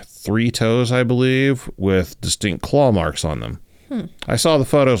had 3 toes, I believe, with distinct claw marks on them. I saw the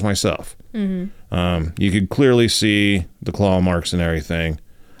photos myself. Mm-hmm. You could clearly see the claw marks and everything.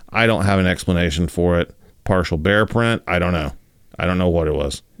 I don't have an explanation for it. Partial bear print, I don't know. I don't know what it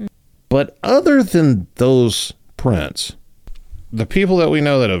was. But other than those prints, the people that we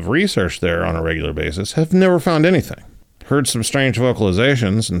know that have researched there on a regular basis have never found anything. Heard some strange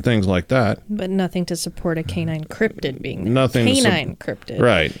vocalizations and things like that. But nothing to support a canine cryptid being there. Nothing. Canine cryptid.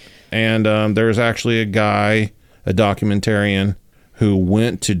 Right. And there's actually a guy, a documentarian, who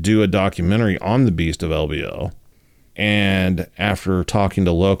went to do a documentary on the beast of LBL. And after talking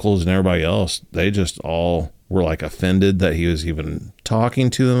to locals and everybody else, they just all were like offended that he was even talking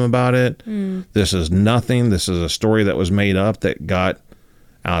to them about it. This is nothing. This is a story that was made up that got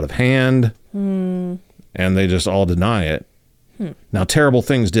out of hand. And they just all deny it. Now, terrible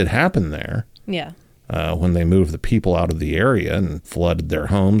things did happen there. Yeah. When they moved the people out of the area and flooded their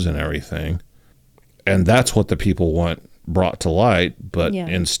homes and everything. And that's what the people want brought to light. But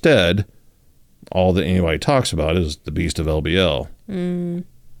instead, all that anybody talks about is the beast of LBL.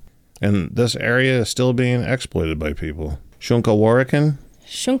 And this area is still being exploited by people. Shunka Warrican.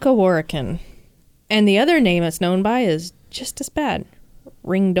 And the other name it's known by is just as bad.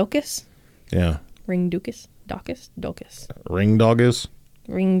 Ringdocus? Yeah. Ringdocus? Docus? Ring doggies?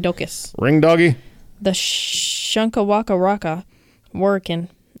 Ringdocus. Ring doggy? The Shunkawaka Warrican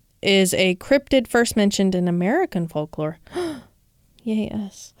is a cryptid first mentioned in American folklore.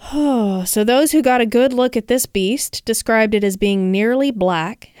 Yes. So those who got a good look at this beast described it as being nearly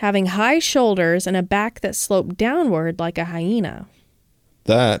black, having high shoulders and a back that sloped downward like a hyena.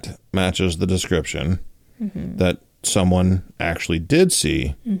 That matches the description that someone actually did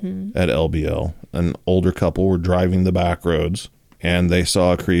see at LBL. An older couple were driving the back roads, and they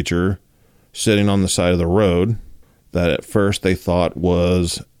saw a creature sitting on the side of the road that at first they thought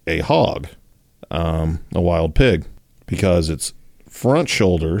was a hog, a wild pig, because its front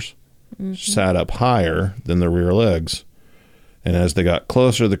shoulders sat up higher than the rear legs. And as they got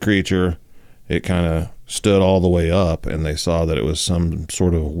closer to the creature, it kind of stood all the way up, and they saw that it was some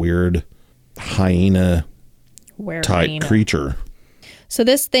sort of weird hyena-type creature. So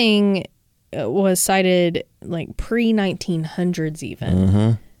this thing was sighted like pre-1900s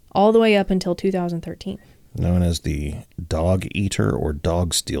even, all the way up until 2013. Known as the dog eater or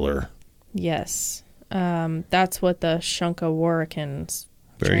dog stealer. Yes. That's what the Shunka Warricans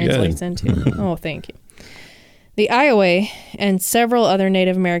Very translates good. into. Oh, thank you. The Iowa and several other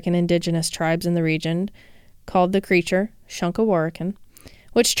Native American indigenous tribes in the region called the creature Shunka Warrican,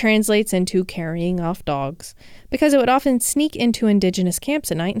 which translates into carrying off dogs, because it would often sneak into indigenous camps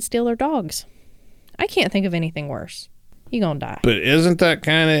at night and steal their dogs. I can't think of anything worse. You're gonna die. But isn't that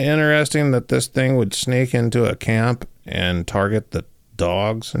kind of interesting that this thing would sneak into a camp and target the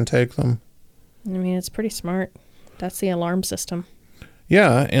dogs and take them? I mean, it's pretty smart. That's the alarm system.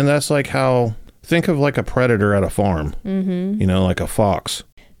 Yeah, and that's like how... Think of like a predator at a farm. You know, like a fox.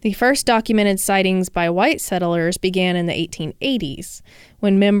 The first documented sightings by white settlers began in the 1880s,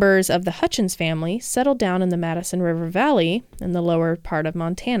 when members of the Hutchins family settled down in the Madison River Valley in the lower part of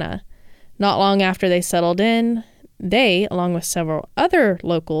Montana. Not long after they settled in, they, along with several other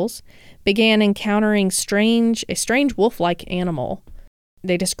locals, began encountering a strange wolf-like animal.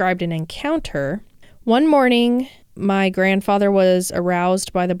 They described an encounter. One morning, my grandfather was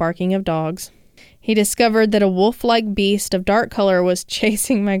aroused by the barking of dogs. He discovered that a wolf-like beast of dark color was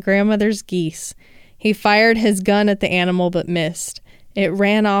chasing my grandmother's geese. He fired his gun at the animal but missed. It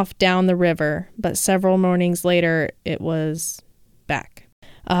ran off down the river, but several mornings later, it was back.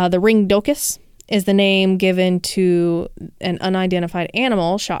 The ringdocus is the name given to an unidentified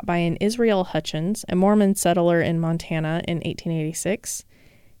animal shot by an Israel Hutchins, a Mormon settler in Montana in 1886.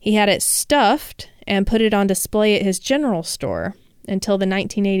 He had it stuffed and put it on display at his general store until the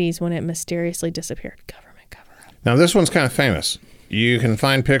 1980s when it mysteriously disappeared. Government cover-up. Now, this one's kind of famous. You can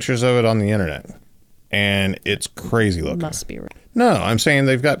find pictures of it on the internet, and it's crazy looking. Must be right. No, I'm saying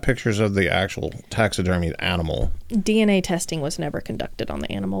they've got pictures of the actual taxidermied animal. DNA testing was never conducted on the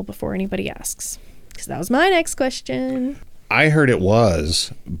animal before anybody asks. Because that was my next question. I heard it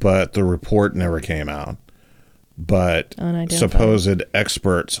was, but the report never came out. But supposed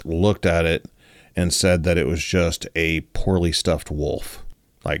experts looked at it and said that it was just a poorly stuffed wolf.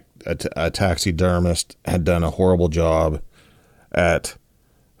 Like a taxidermist had done a horrible job at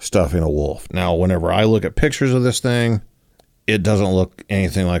stuffing a wolf. Now, whenever I look at pictures of this thing, it doesn't look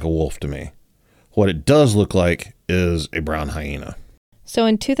anything like a wolf to me. What it does look like is a brown hyena. So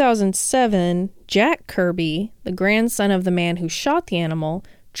in 2007, Jack Kirby, the grandson of the man who shot the animal,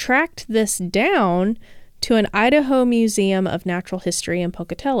 tracked this down to an Idaho Museum of Natural History in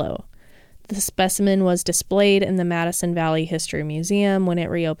Pocatello. The specimen was displayed in the Madison Valley History Museum when it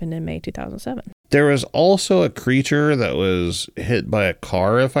reopened in May 2007. There was also a creature that was hit by a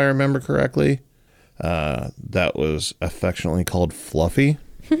car, if I remember correctly, that was affectionately called Fluffy.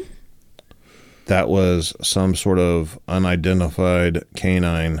 That was some sort of unidentified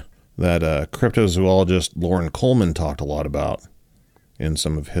canine that cryptozoologist Lauren Coleman talked a lot about in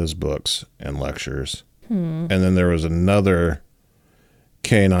some of his books and lectures. And then there was another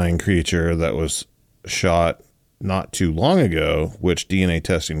canine creature that was shot not too long ago, which DNA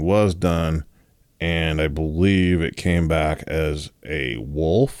testing was done, and I believe it came back as a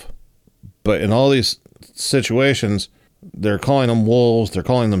wolf. But in all these situations, they're calling them wolves, they're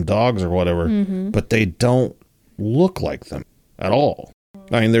calling them dogs or whatever, but they don't look like them at all.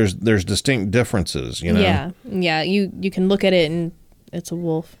 I mean, there's distinct differences, you know? Yeah. You can look at it and it's a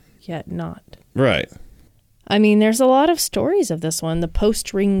wolf, yet not. Right. I mean, there's a lot of stories of this one. The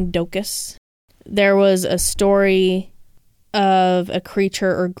post-ringdocus. There was a story of a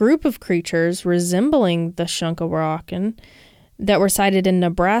creature or group of creatures resembling the Shunkawarokan that were sighted in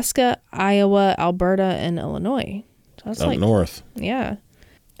Nebraska, Iowa, Alberta, and Illinois. So that's up north. Yeah.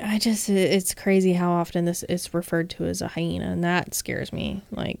 It's crazy how often this is referred to as a hyena, and that scares me.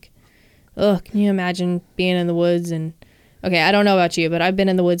 Like, ugh, can you imagine being in the woods and, okay, I don't know about you, but I've been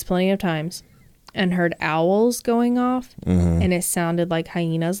in the woods plenty of times and heard owls going off, and it sounded like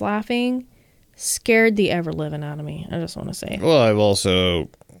hyenas laughing. Scared the ever-living out of me, I just want to say. Well, I've also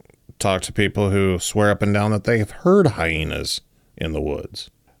talked to people who swear up and down that they've heard hyenas in the woods.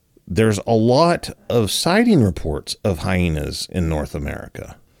 There's a lot of sighting reports of hyenas in North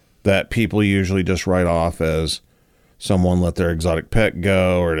America that people usually just write off as someone let their exotic pet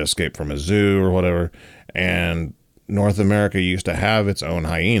go or it escaped from a zoo or whatever. And North America used to have its own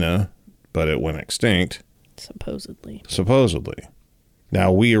hyena, but it went extinct. Supposedly.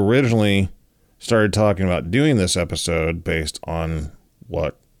 Now, we originally started talking about doing this episode based on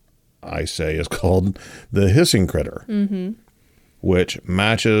what I say is called the hissing critter, which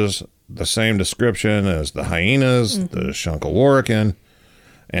matches the same description as the hyenas, the Shunkawarokan,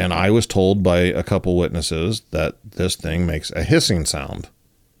 and I was told by a couple witnesses that this thing makes a hissing sound,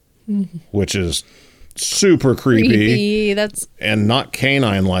 which is super creepy. And not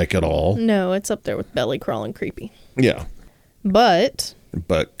canine-like at all. No, it's up there with belly crawling creepy. Yeah. But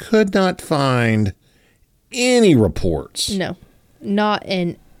could not find any reports. No, not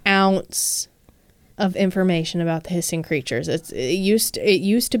an ounce of information about the hissing creatures. It used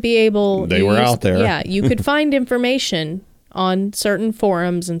to be able. They were out there. Yeah, you could find information on certain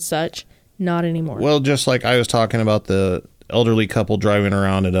forums and such. Not anymore. Well, just like I was talking about the elderly couple driving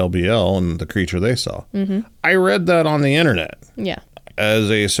around at LBL and the creature they saw. I read that on the internet. Yeah.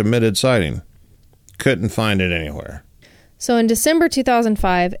 As a submitted sighting. Couldn't find it anywhere. So in December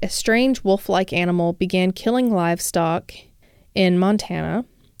 2005, a strange wolf-like animal began killing livestock in Montana.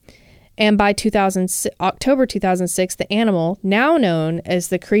 And by October 2006, the animal, now known as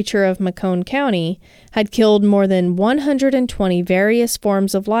the creature of Macomb County, had killed more than 120 various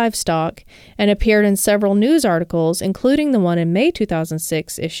forms of livestock and appeared in several news articles, including the one in May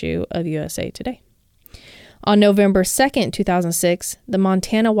 2006 issue of USA Today. On November 2nd, 2006, the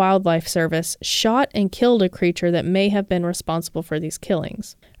Montana Wildlife Service shot and killed a creature that may have been responsible for these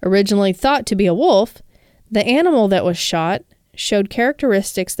killings. Originally thought to be a wolf, the animal that was shot showed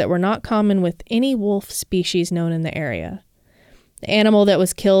characteristics that were not common with any wolf species known in the area. The animal that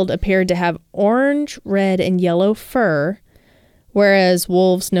was killed appeared to have orange, red, and yellow fur, whereas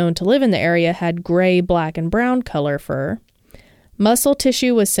wolves known to live in the area had gray, black, and brown color fur. Muscle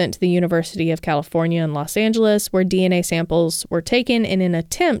tissue was sent to the University of California in Los Angeles, where DNA samples were taken in an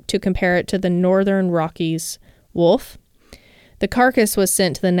attempt to compare it to the Northern Rockies wolf. The carcass was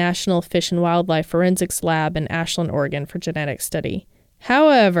sent to the National Fish and Wildlife Forensics Lab in Ashland, Oregon for genetic study.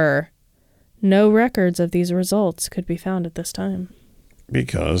 However, no records of these results could be found at this time.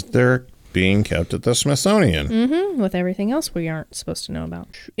 Because they're being kept at the Smithsonian. With everything else we aren't supposed to know about.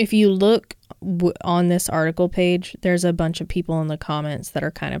 If you look on this article page, there's a bunch of people in the comments that are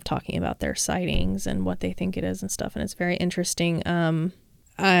kind of talking about their sightings and what they think it is and stuff, and it's very interesting.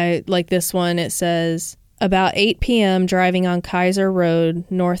 I like this one. It says, about 8 p.m. driving on Kaiser Road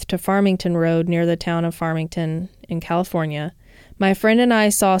north to Farmington Road near the town of Farmington in California, my friend and I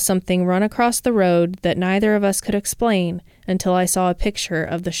saw something run across the road that neither of us could explain until I saw a picture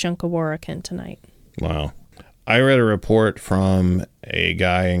of the Shunkawarakan tonight. Wow. I read a report from a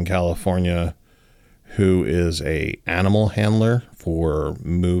guy in California who is a animal handler for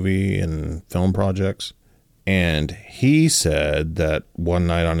movie and film projects. And he said that one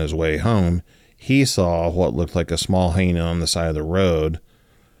night on his way home, he saw what looked like a small hyena on the side of the road.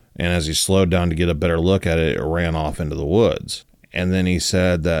 And as he slowed down to get a better look at it, it ran off into the woods. And then he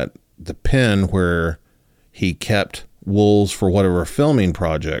said that the pen where he kept wolves for whatever filming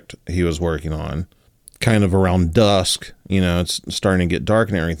project he was working on, kind of around dusk, it's starting to get dark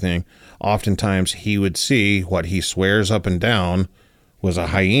and everything, oftentimes he would see what he swears up and down was a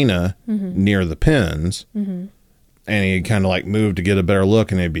hyena near the pens, and he'd kind of like move to get a better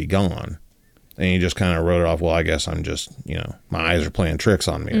look and it'd be gone. And he just kind of wrote it off, well, I guess I'm just, my eyes are playing tricks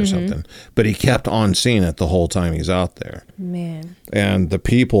on me or something. But he kept on seeing it the whole time he's out there. Man. And the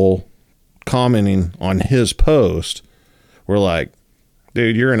people commenting on his post were like,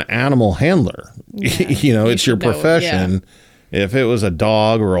 dude, you're an animal handler. Yeah. It's your profession. Yeah. If it was a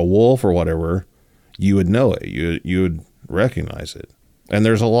dog or a wolf or whatever, you would know it. You would recognize it. And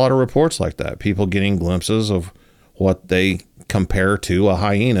there's a lot of reports like that. People getting glimpses of what they compare to a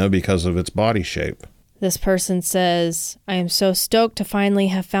hyena because of its body shape. This person says, I am so stoked to finally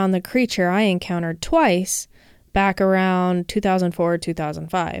have found the creature I encountered twice back around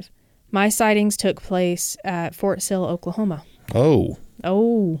 2004-2005. My sightings took place at Fort Sill, Oklahoma. Oh.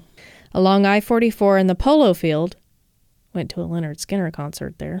 Along I-44 in the polo field. Went to a Leonard Skinner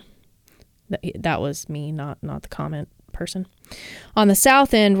concert there. That was me, not the comment person. On the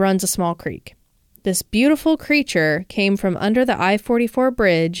south end runs a small creek. This beautiful creature came from under the I-44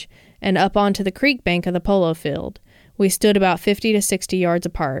 bridge and up onto the creek bank of the polo field. We stood about 50 to 60 yards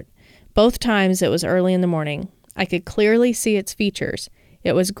apart. Both times it was early in the morning. I could clearly see its features.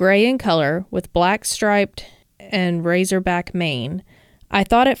 It was gray in color with black striped and razorback mane. I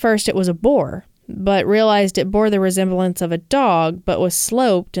thought at first it was a boar, but realized it bore the resemblance of a dog but was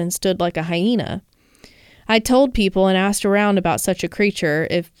sloped and stood like a hyena. I told people and asked around about such a creature,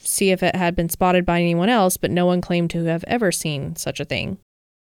 see if it had been spotted by anyone else, but no one claimed to have ever seen such a thing.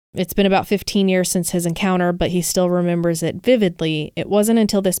 It's been about 15 years since his encounter, but he still remembers it vividly. It wasn't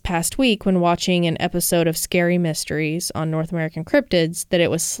until this past week when watching an episode of Scary Mysteries on North American Cryptids that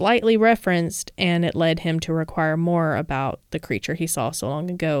it was slightly referenced, and it led him to require more about the creature he saw so long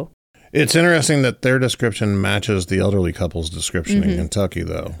ago. It's interesting that their description matches the elderly couple's description in Kentucky,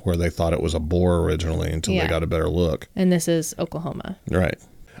 though, where they thought it was a boar originally until they got a better look. And this is Oklahoma. Right.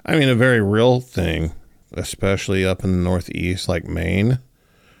 I mean, a very real thing, especially up in the Northeast, like Maine,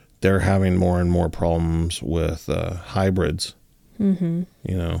 they're having more and more problems with hybrids.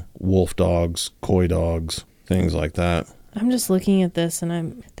 Wolf dogs, coy dogs, things like that. I'm just looking at this,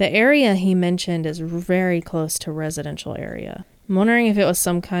 and the area he mentioned is very close to residential area. I'm wondering if it was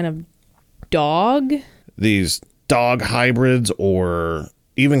some kind of dog? These dog hybrids or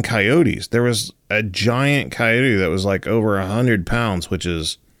even coyotes. There was a giant coyote that was like over 100 pounds, which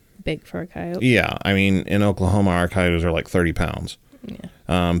is big for a coyote. Yeah. I mean, in Oklahoma, our coyotes are like 30 pounds.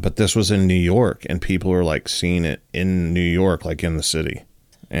 Yeah. But this was in New York, and people were like seeing it in New York, like in the city.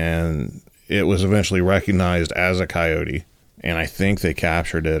 And it was eventually recognized as a coyote. and I think they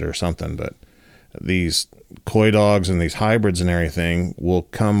captured it or something, but these coy dogs and these hybrids and everything will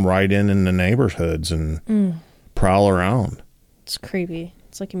come right in the neighborhoods and prowl around. It's creepy.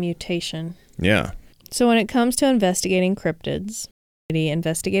 It's like a mutation. Yeah. So when it comes to investigating cryptids, the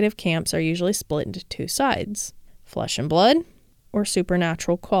investigative camps are usually split into two sides: flesh and blood or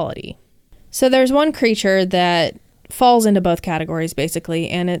supernatural quality. So there's one creature that falls into both categories, basically,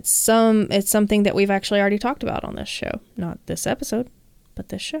 and it's something that we've actually already talked about on this show. Not this episode, but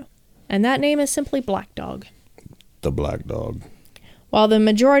this show. And that name is simply black dog. The black dog. While the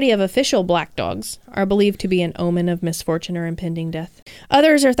majority of official black dogs are believed to be an omen of misfortune or impending death,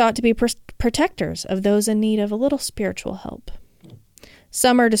 others are thought to be protectors of those in need of a little spiritual help.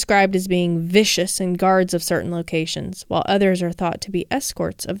 Some are described as being vicious and guards of certain locations, while others are thought to be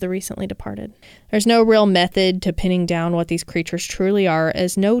escorts of the recently departed. There's no real method to pinning down what these creatures truly are,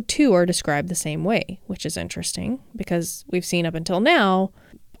 as no two are described the same way, which is interesting, because we've seen up until now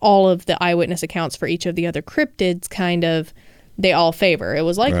all of the eyewitness accounts for each of the other cryptids they all favor. It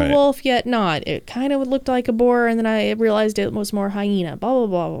was like a wolf, yet not. It kind of looked like a boar, and then I realized it was more hyena, blah, blah,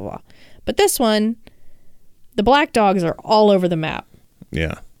 blah, blah, blah. But this one, the black dogs are all over the map.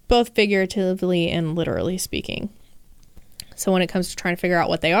 Yeah. Both figuratively and literally speaking. So when it comes to trying to figure out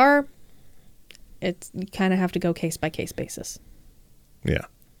what they are, you kind of have to go case by case basis. Yeah.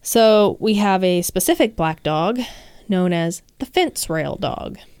 So we have a specific black dog known as the fence rail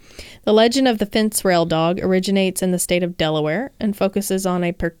dog. The legend of the fence rail dog originates in the state of Delaware and focuses on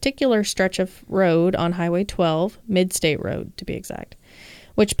a particular stretch of road on Highway 12, Mid-State Road to be exact,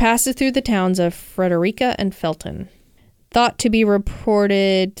 which passes through the towns of Frederica and Felton. Thought to be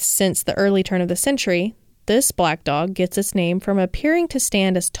reported since the early turn of the century, this black dog gets its name from appearing to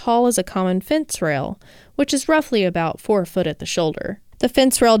stand as tall as a common fence rail, which is roughly about 4 foot at the shoulder. The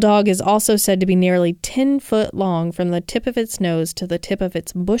fence rail dog is also said to be nearly 10 foot long from the tip of its nose to the tip of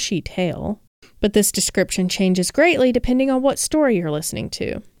its bushy tail, but this description changes greatly depending on what story you're listening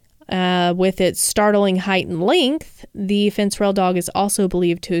to. With its startling height and length, the fence rail dog is also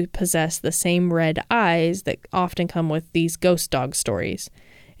believed to possess the same red eyes that often come with these ghost dog stories.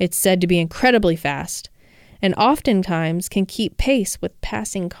 It's said to be incredibly fast, and oftentimes can keep pace with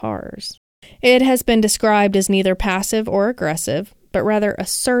passing cars. It has been described as neither passive or aggressive, but rather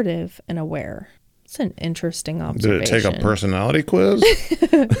assertive and aware. It's an interesting observation. Did it take a personality quiz?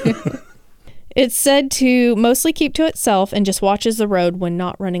 It's said to mostly keep to itself and just watches the road when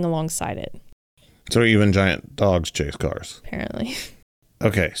not running alongside it. So even giant dogs chase cars. Apparently.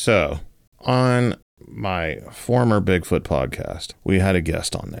 Okay, so on my former Bigfoot podcast, we had a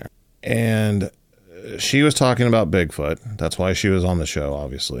guest on there. And she was talking about Bigfoot. That's why she was on the show,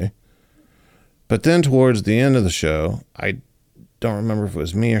 obviously. But then towards the end of the show, I don't remember if it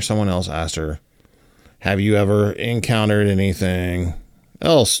was me or someone else asked her, have you ever encountered anything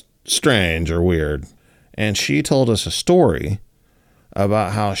else strange or weird? And she told us a story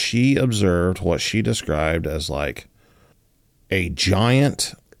about how she observed what she described as like a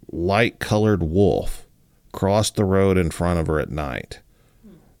giant light colored wolf crossed the road in front of her at night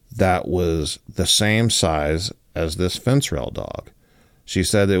that was the same size as this fence rail dog. She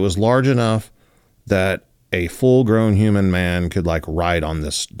said it was large enough that a full grown human man could like ride on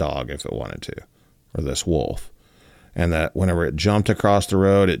this dog if it wanted to, or this wolf. And that whenever it jumped across the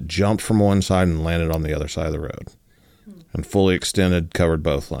road, it jumped from one side and landed on the other side of the road. And fully extended, covered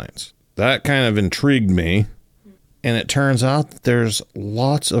both lanes. That kind of intrigued me. And it turns out that there's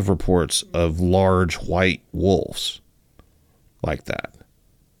lots of reports of large white wolves like that.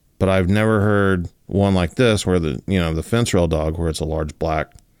 But I've never heard one like this where the fence rail dog, where it's a large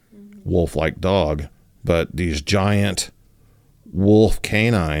black wolf-like dog. But these giant wolf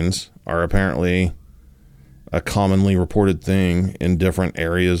canines are apparently a commonly reported thing in different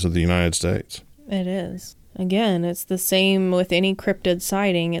areas of the United States. It is. Again, it's the same with any cryptid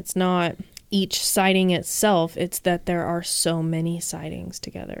sighting. It's not each sighting itself. It's that there are so many sightings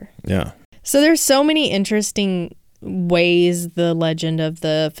together. Yeah. So there's so many interesting ways the legend of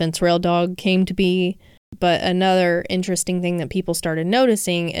the fence rail dog came to be. But another interesting thing that people started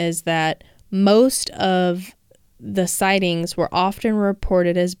noticing is that most of the sightings were often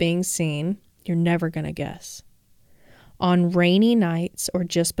reported as being seen, you're never going to guess, on rainy nights or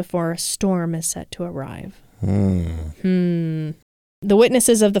just before a storm is set to arrive. The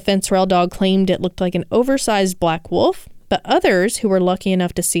witnesses of the fence rail dog claimed it looked like an oversized black wolf, but others who were lucky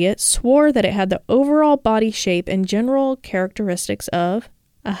enough to see it swore that it had the overall body shape and general characteristics of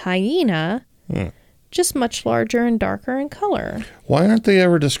a hyena, just much larger and darker in color. Why aren't they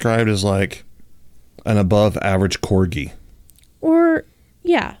ever described as like an above average corgi? Or,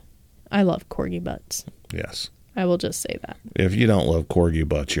 yeah, I love corgi butts. Yes. I will just say that. If you don't love corgi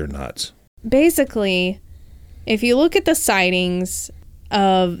butts, you're nuts. Basically, if you look at the sightings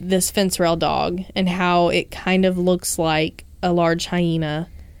of this fence rail dog and how it kind of looks like a large hyena,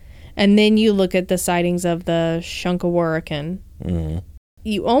 and then you look at the sightings of the Shunkawarakan,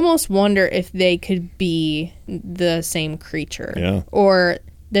 you almost wonder if they could be the same creature. Yeah. Or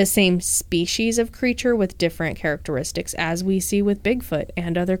the same species of creature with different characteristics as we see with Bigfoot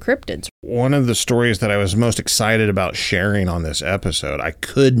and other cryptids. One of the stories that I was most excited about sharing on this episode, I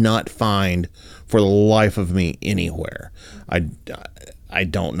could not find for the life of me anywhere. I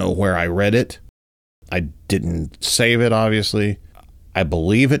don't know where I read it. I didn't save it, obviously. I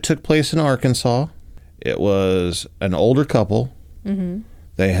believe it took place in Arkansas. It was an older couple. Mm-hmm.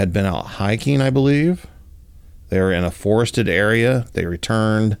 They had been out hiking, I believe. They were in a forested area. They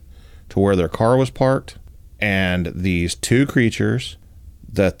returned to where their car was parked. And these two creatures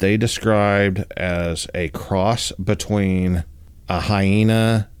that they described as a cross between a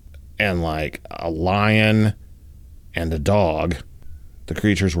hyena and like a lion and a dog. The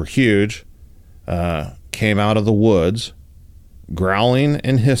creatures were huge. Came out of the woods, growling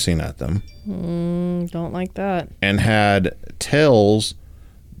and hissing at them. Don't like that. And had tails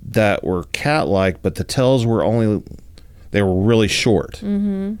that were cat-like, but the tails were they were really short.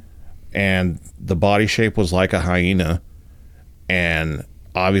 Mm-hmm. And the body shape was like a hyena. And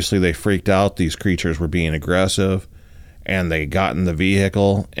obviously they freaked out. These creatures were being aggressive. And they got in the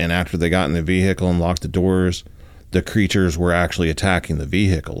vehicle. And after they got in the vehicle and locked the doors, the creatures were actually attacking the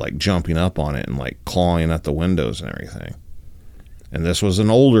vehicle, like jumping up on it and like clawing at the windows and everything. And this was an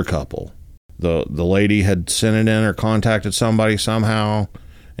older couple. The lady had sent it in or contacted somebody somehow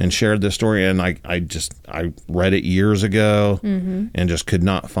and shared this story. And I read it years ago and just could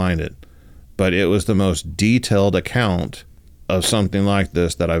not find it. But it was the most detailed account of something like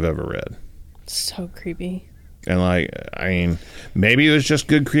this that I've ever read. So creepy. And like, I mean, maybe it was just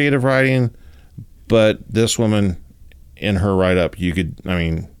good creative writing, but this woman in her write-up,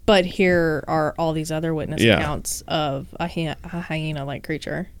 But here are all these other witness Yeah. accounts of a hyena-like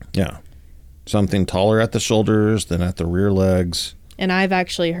creature. Yeah. Something taller at the shoulders than at the rear legs. And I've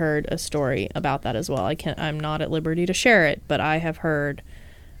actually heard a story about that as well. I'm not at liberty to share it, but I have heard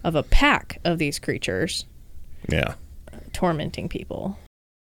of a pack of these creatures Yeah. tormenting people.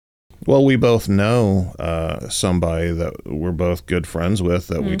 Well, we both know somebody that we're both good friends with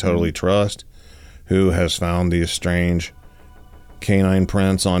that we totally trust, who has found these strange canine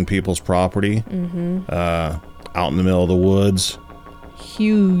prints on people's property out in the middle of the woods.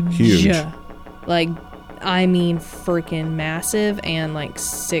 Huge. Like, I mean, freaking massive and like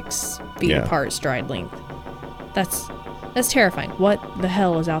 6 feet Yeah. apart stride length. That's terrifying. What the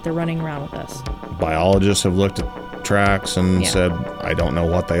hell is out there running around with us? Biologists have looked at tracks and said, I don't know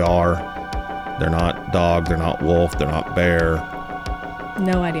what they are. They're not dog, they're not wolf, they're not bear.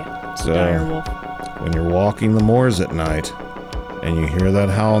 No idea. It's So- a dire wolf. When you're walking the moors at night and you hear that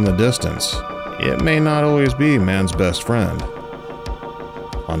howl in the distance, it may not always be man's best friend.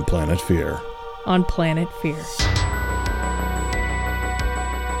 On Planet Fear. On Planet Fear.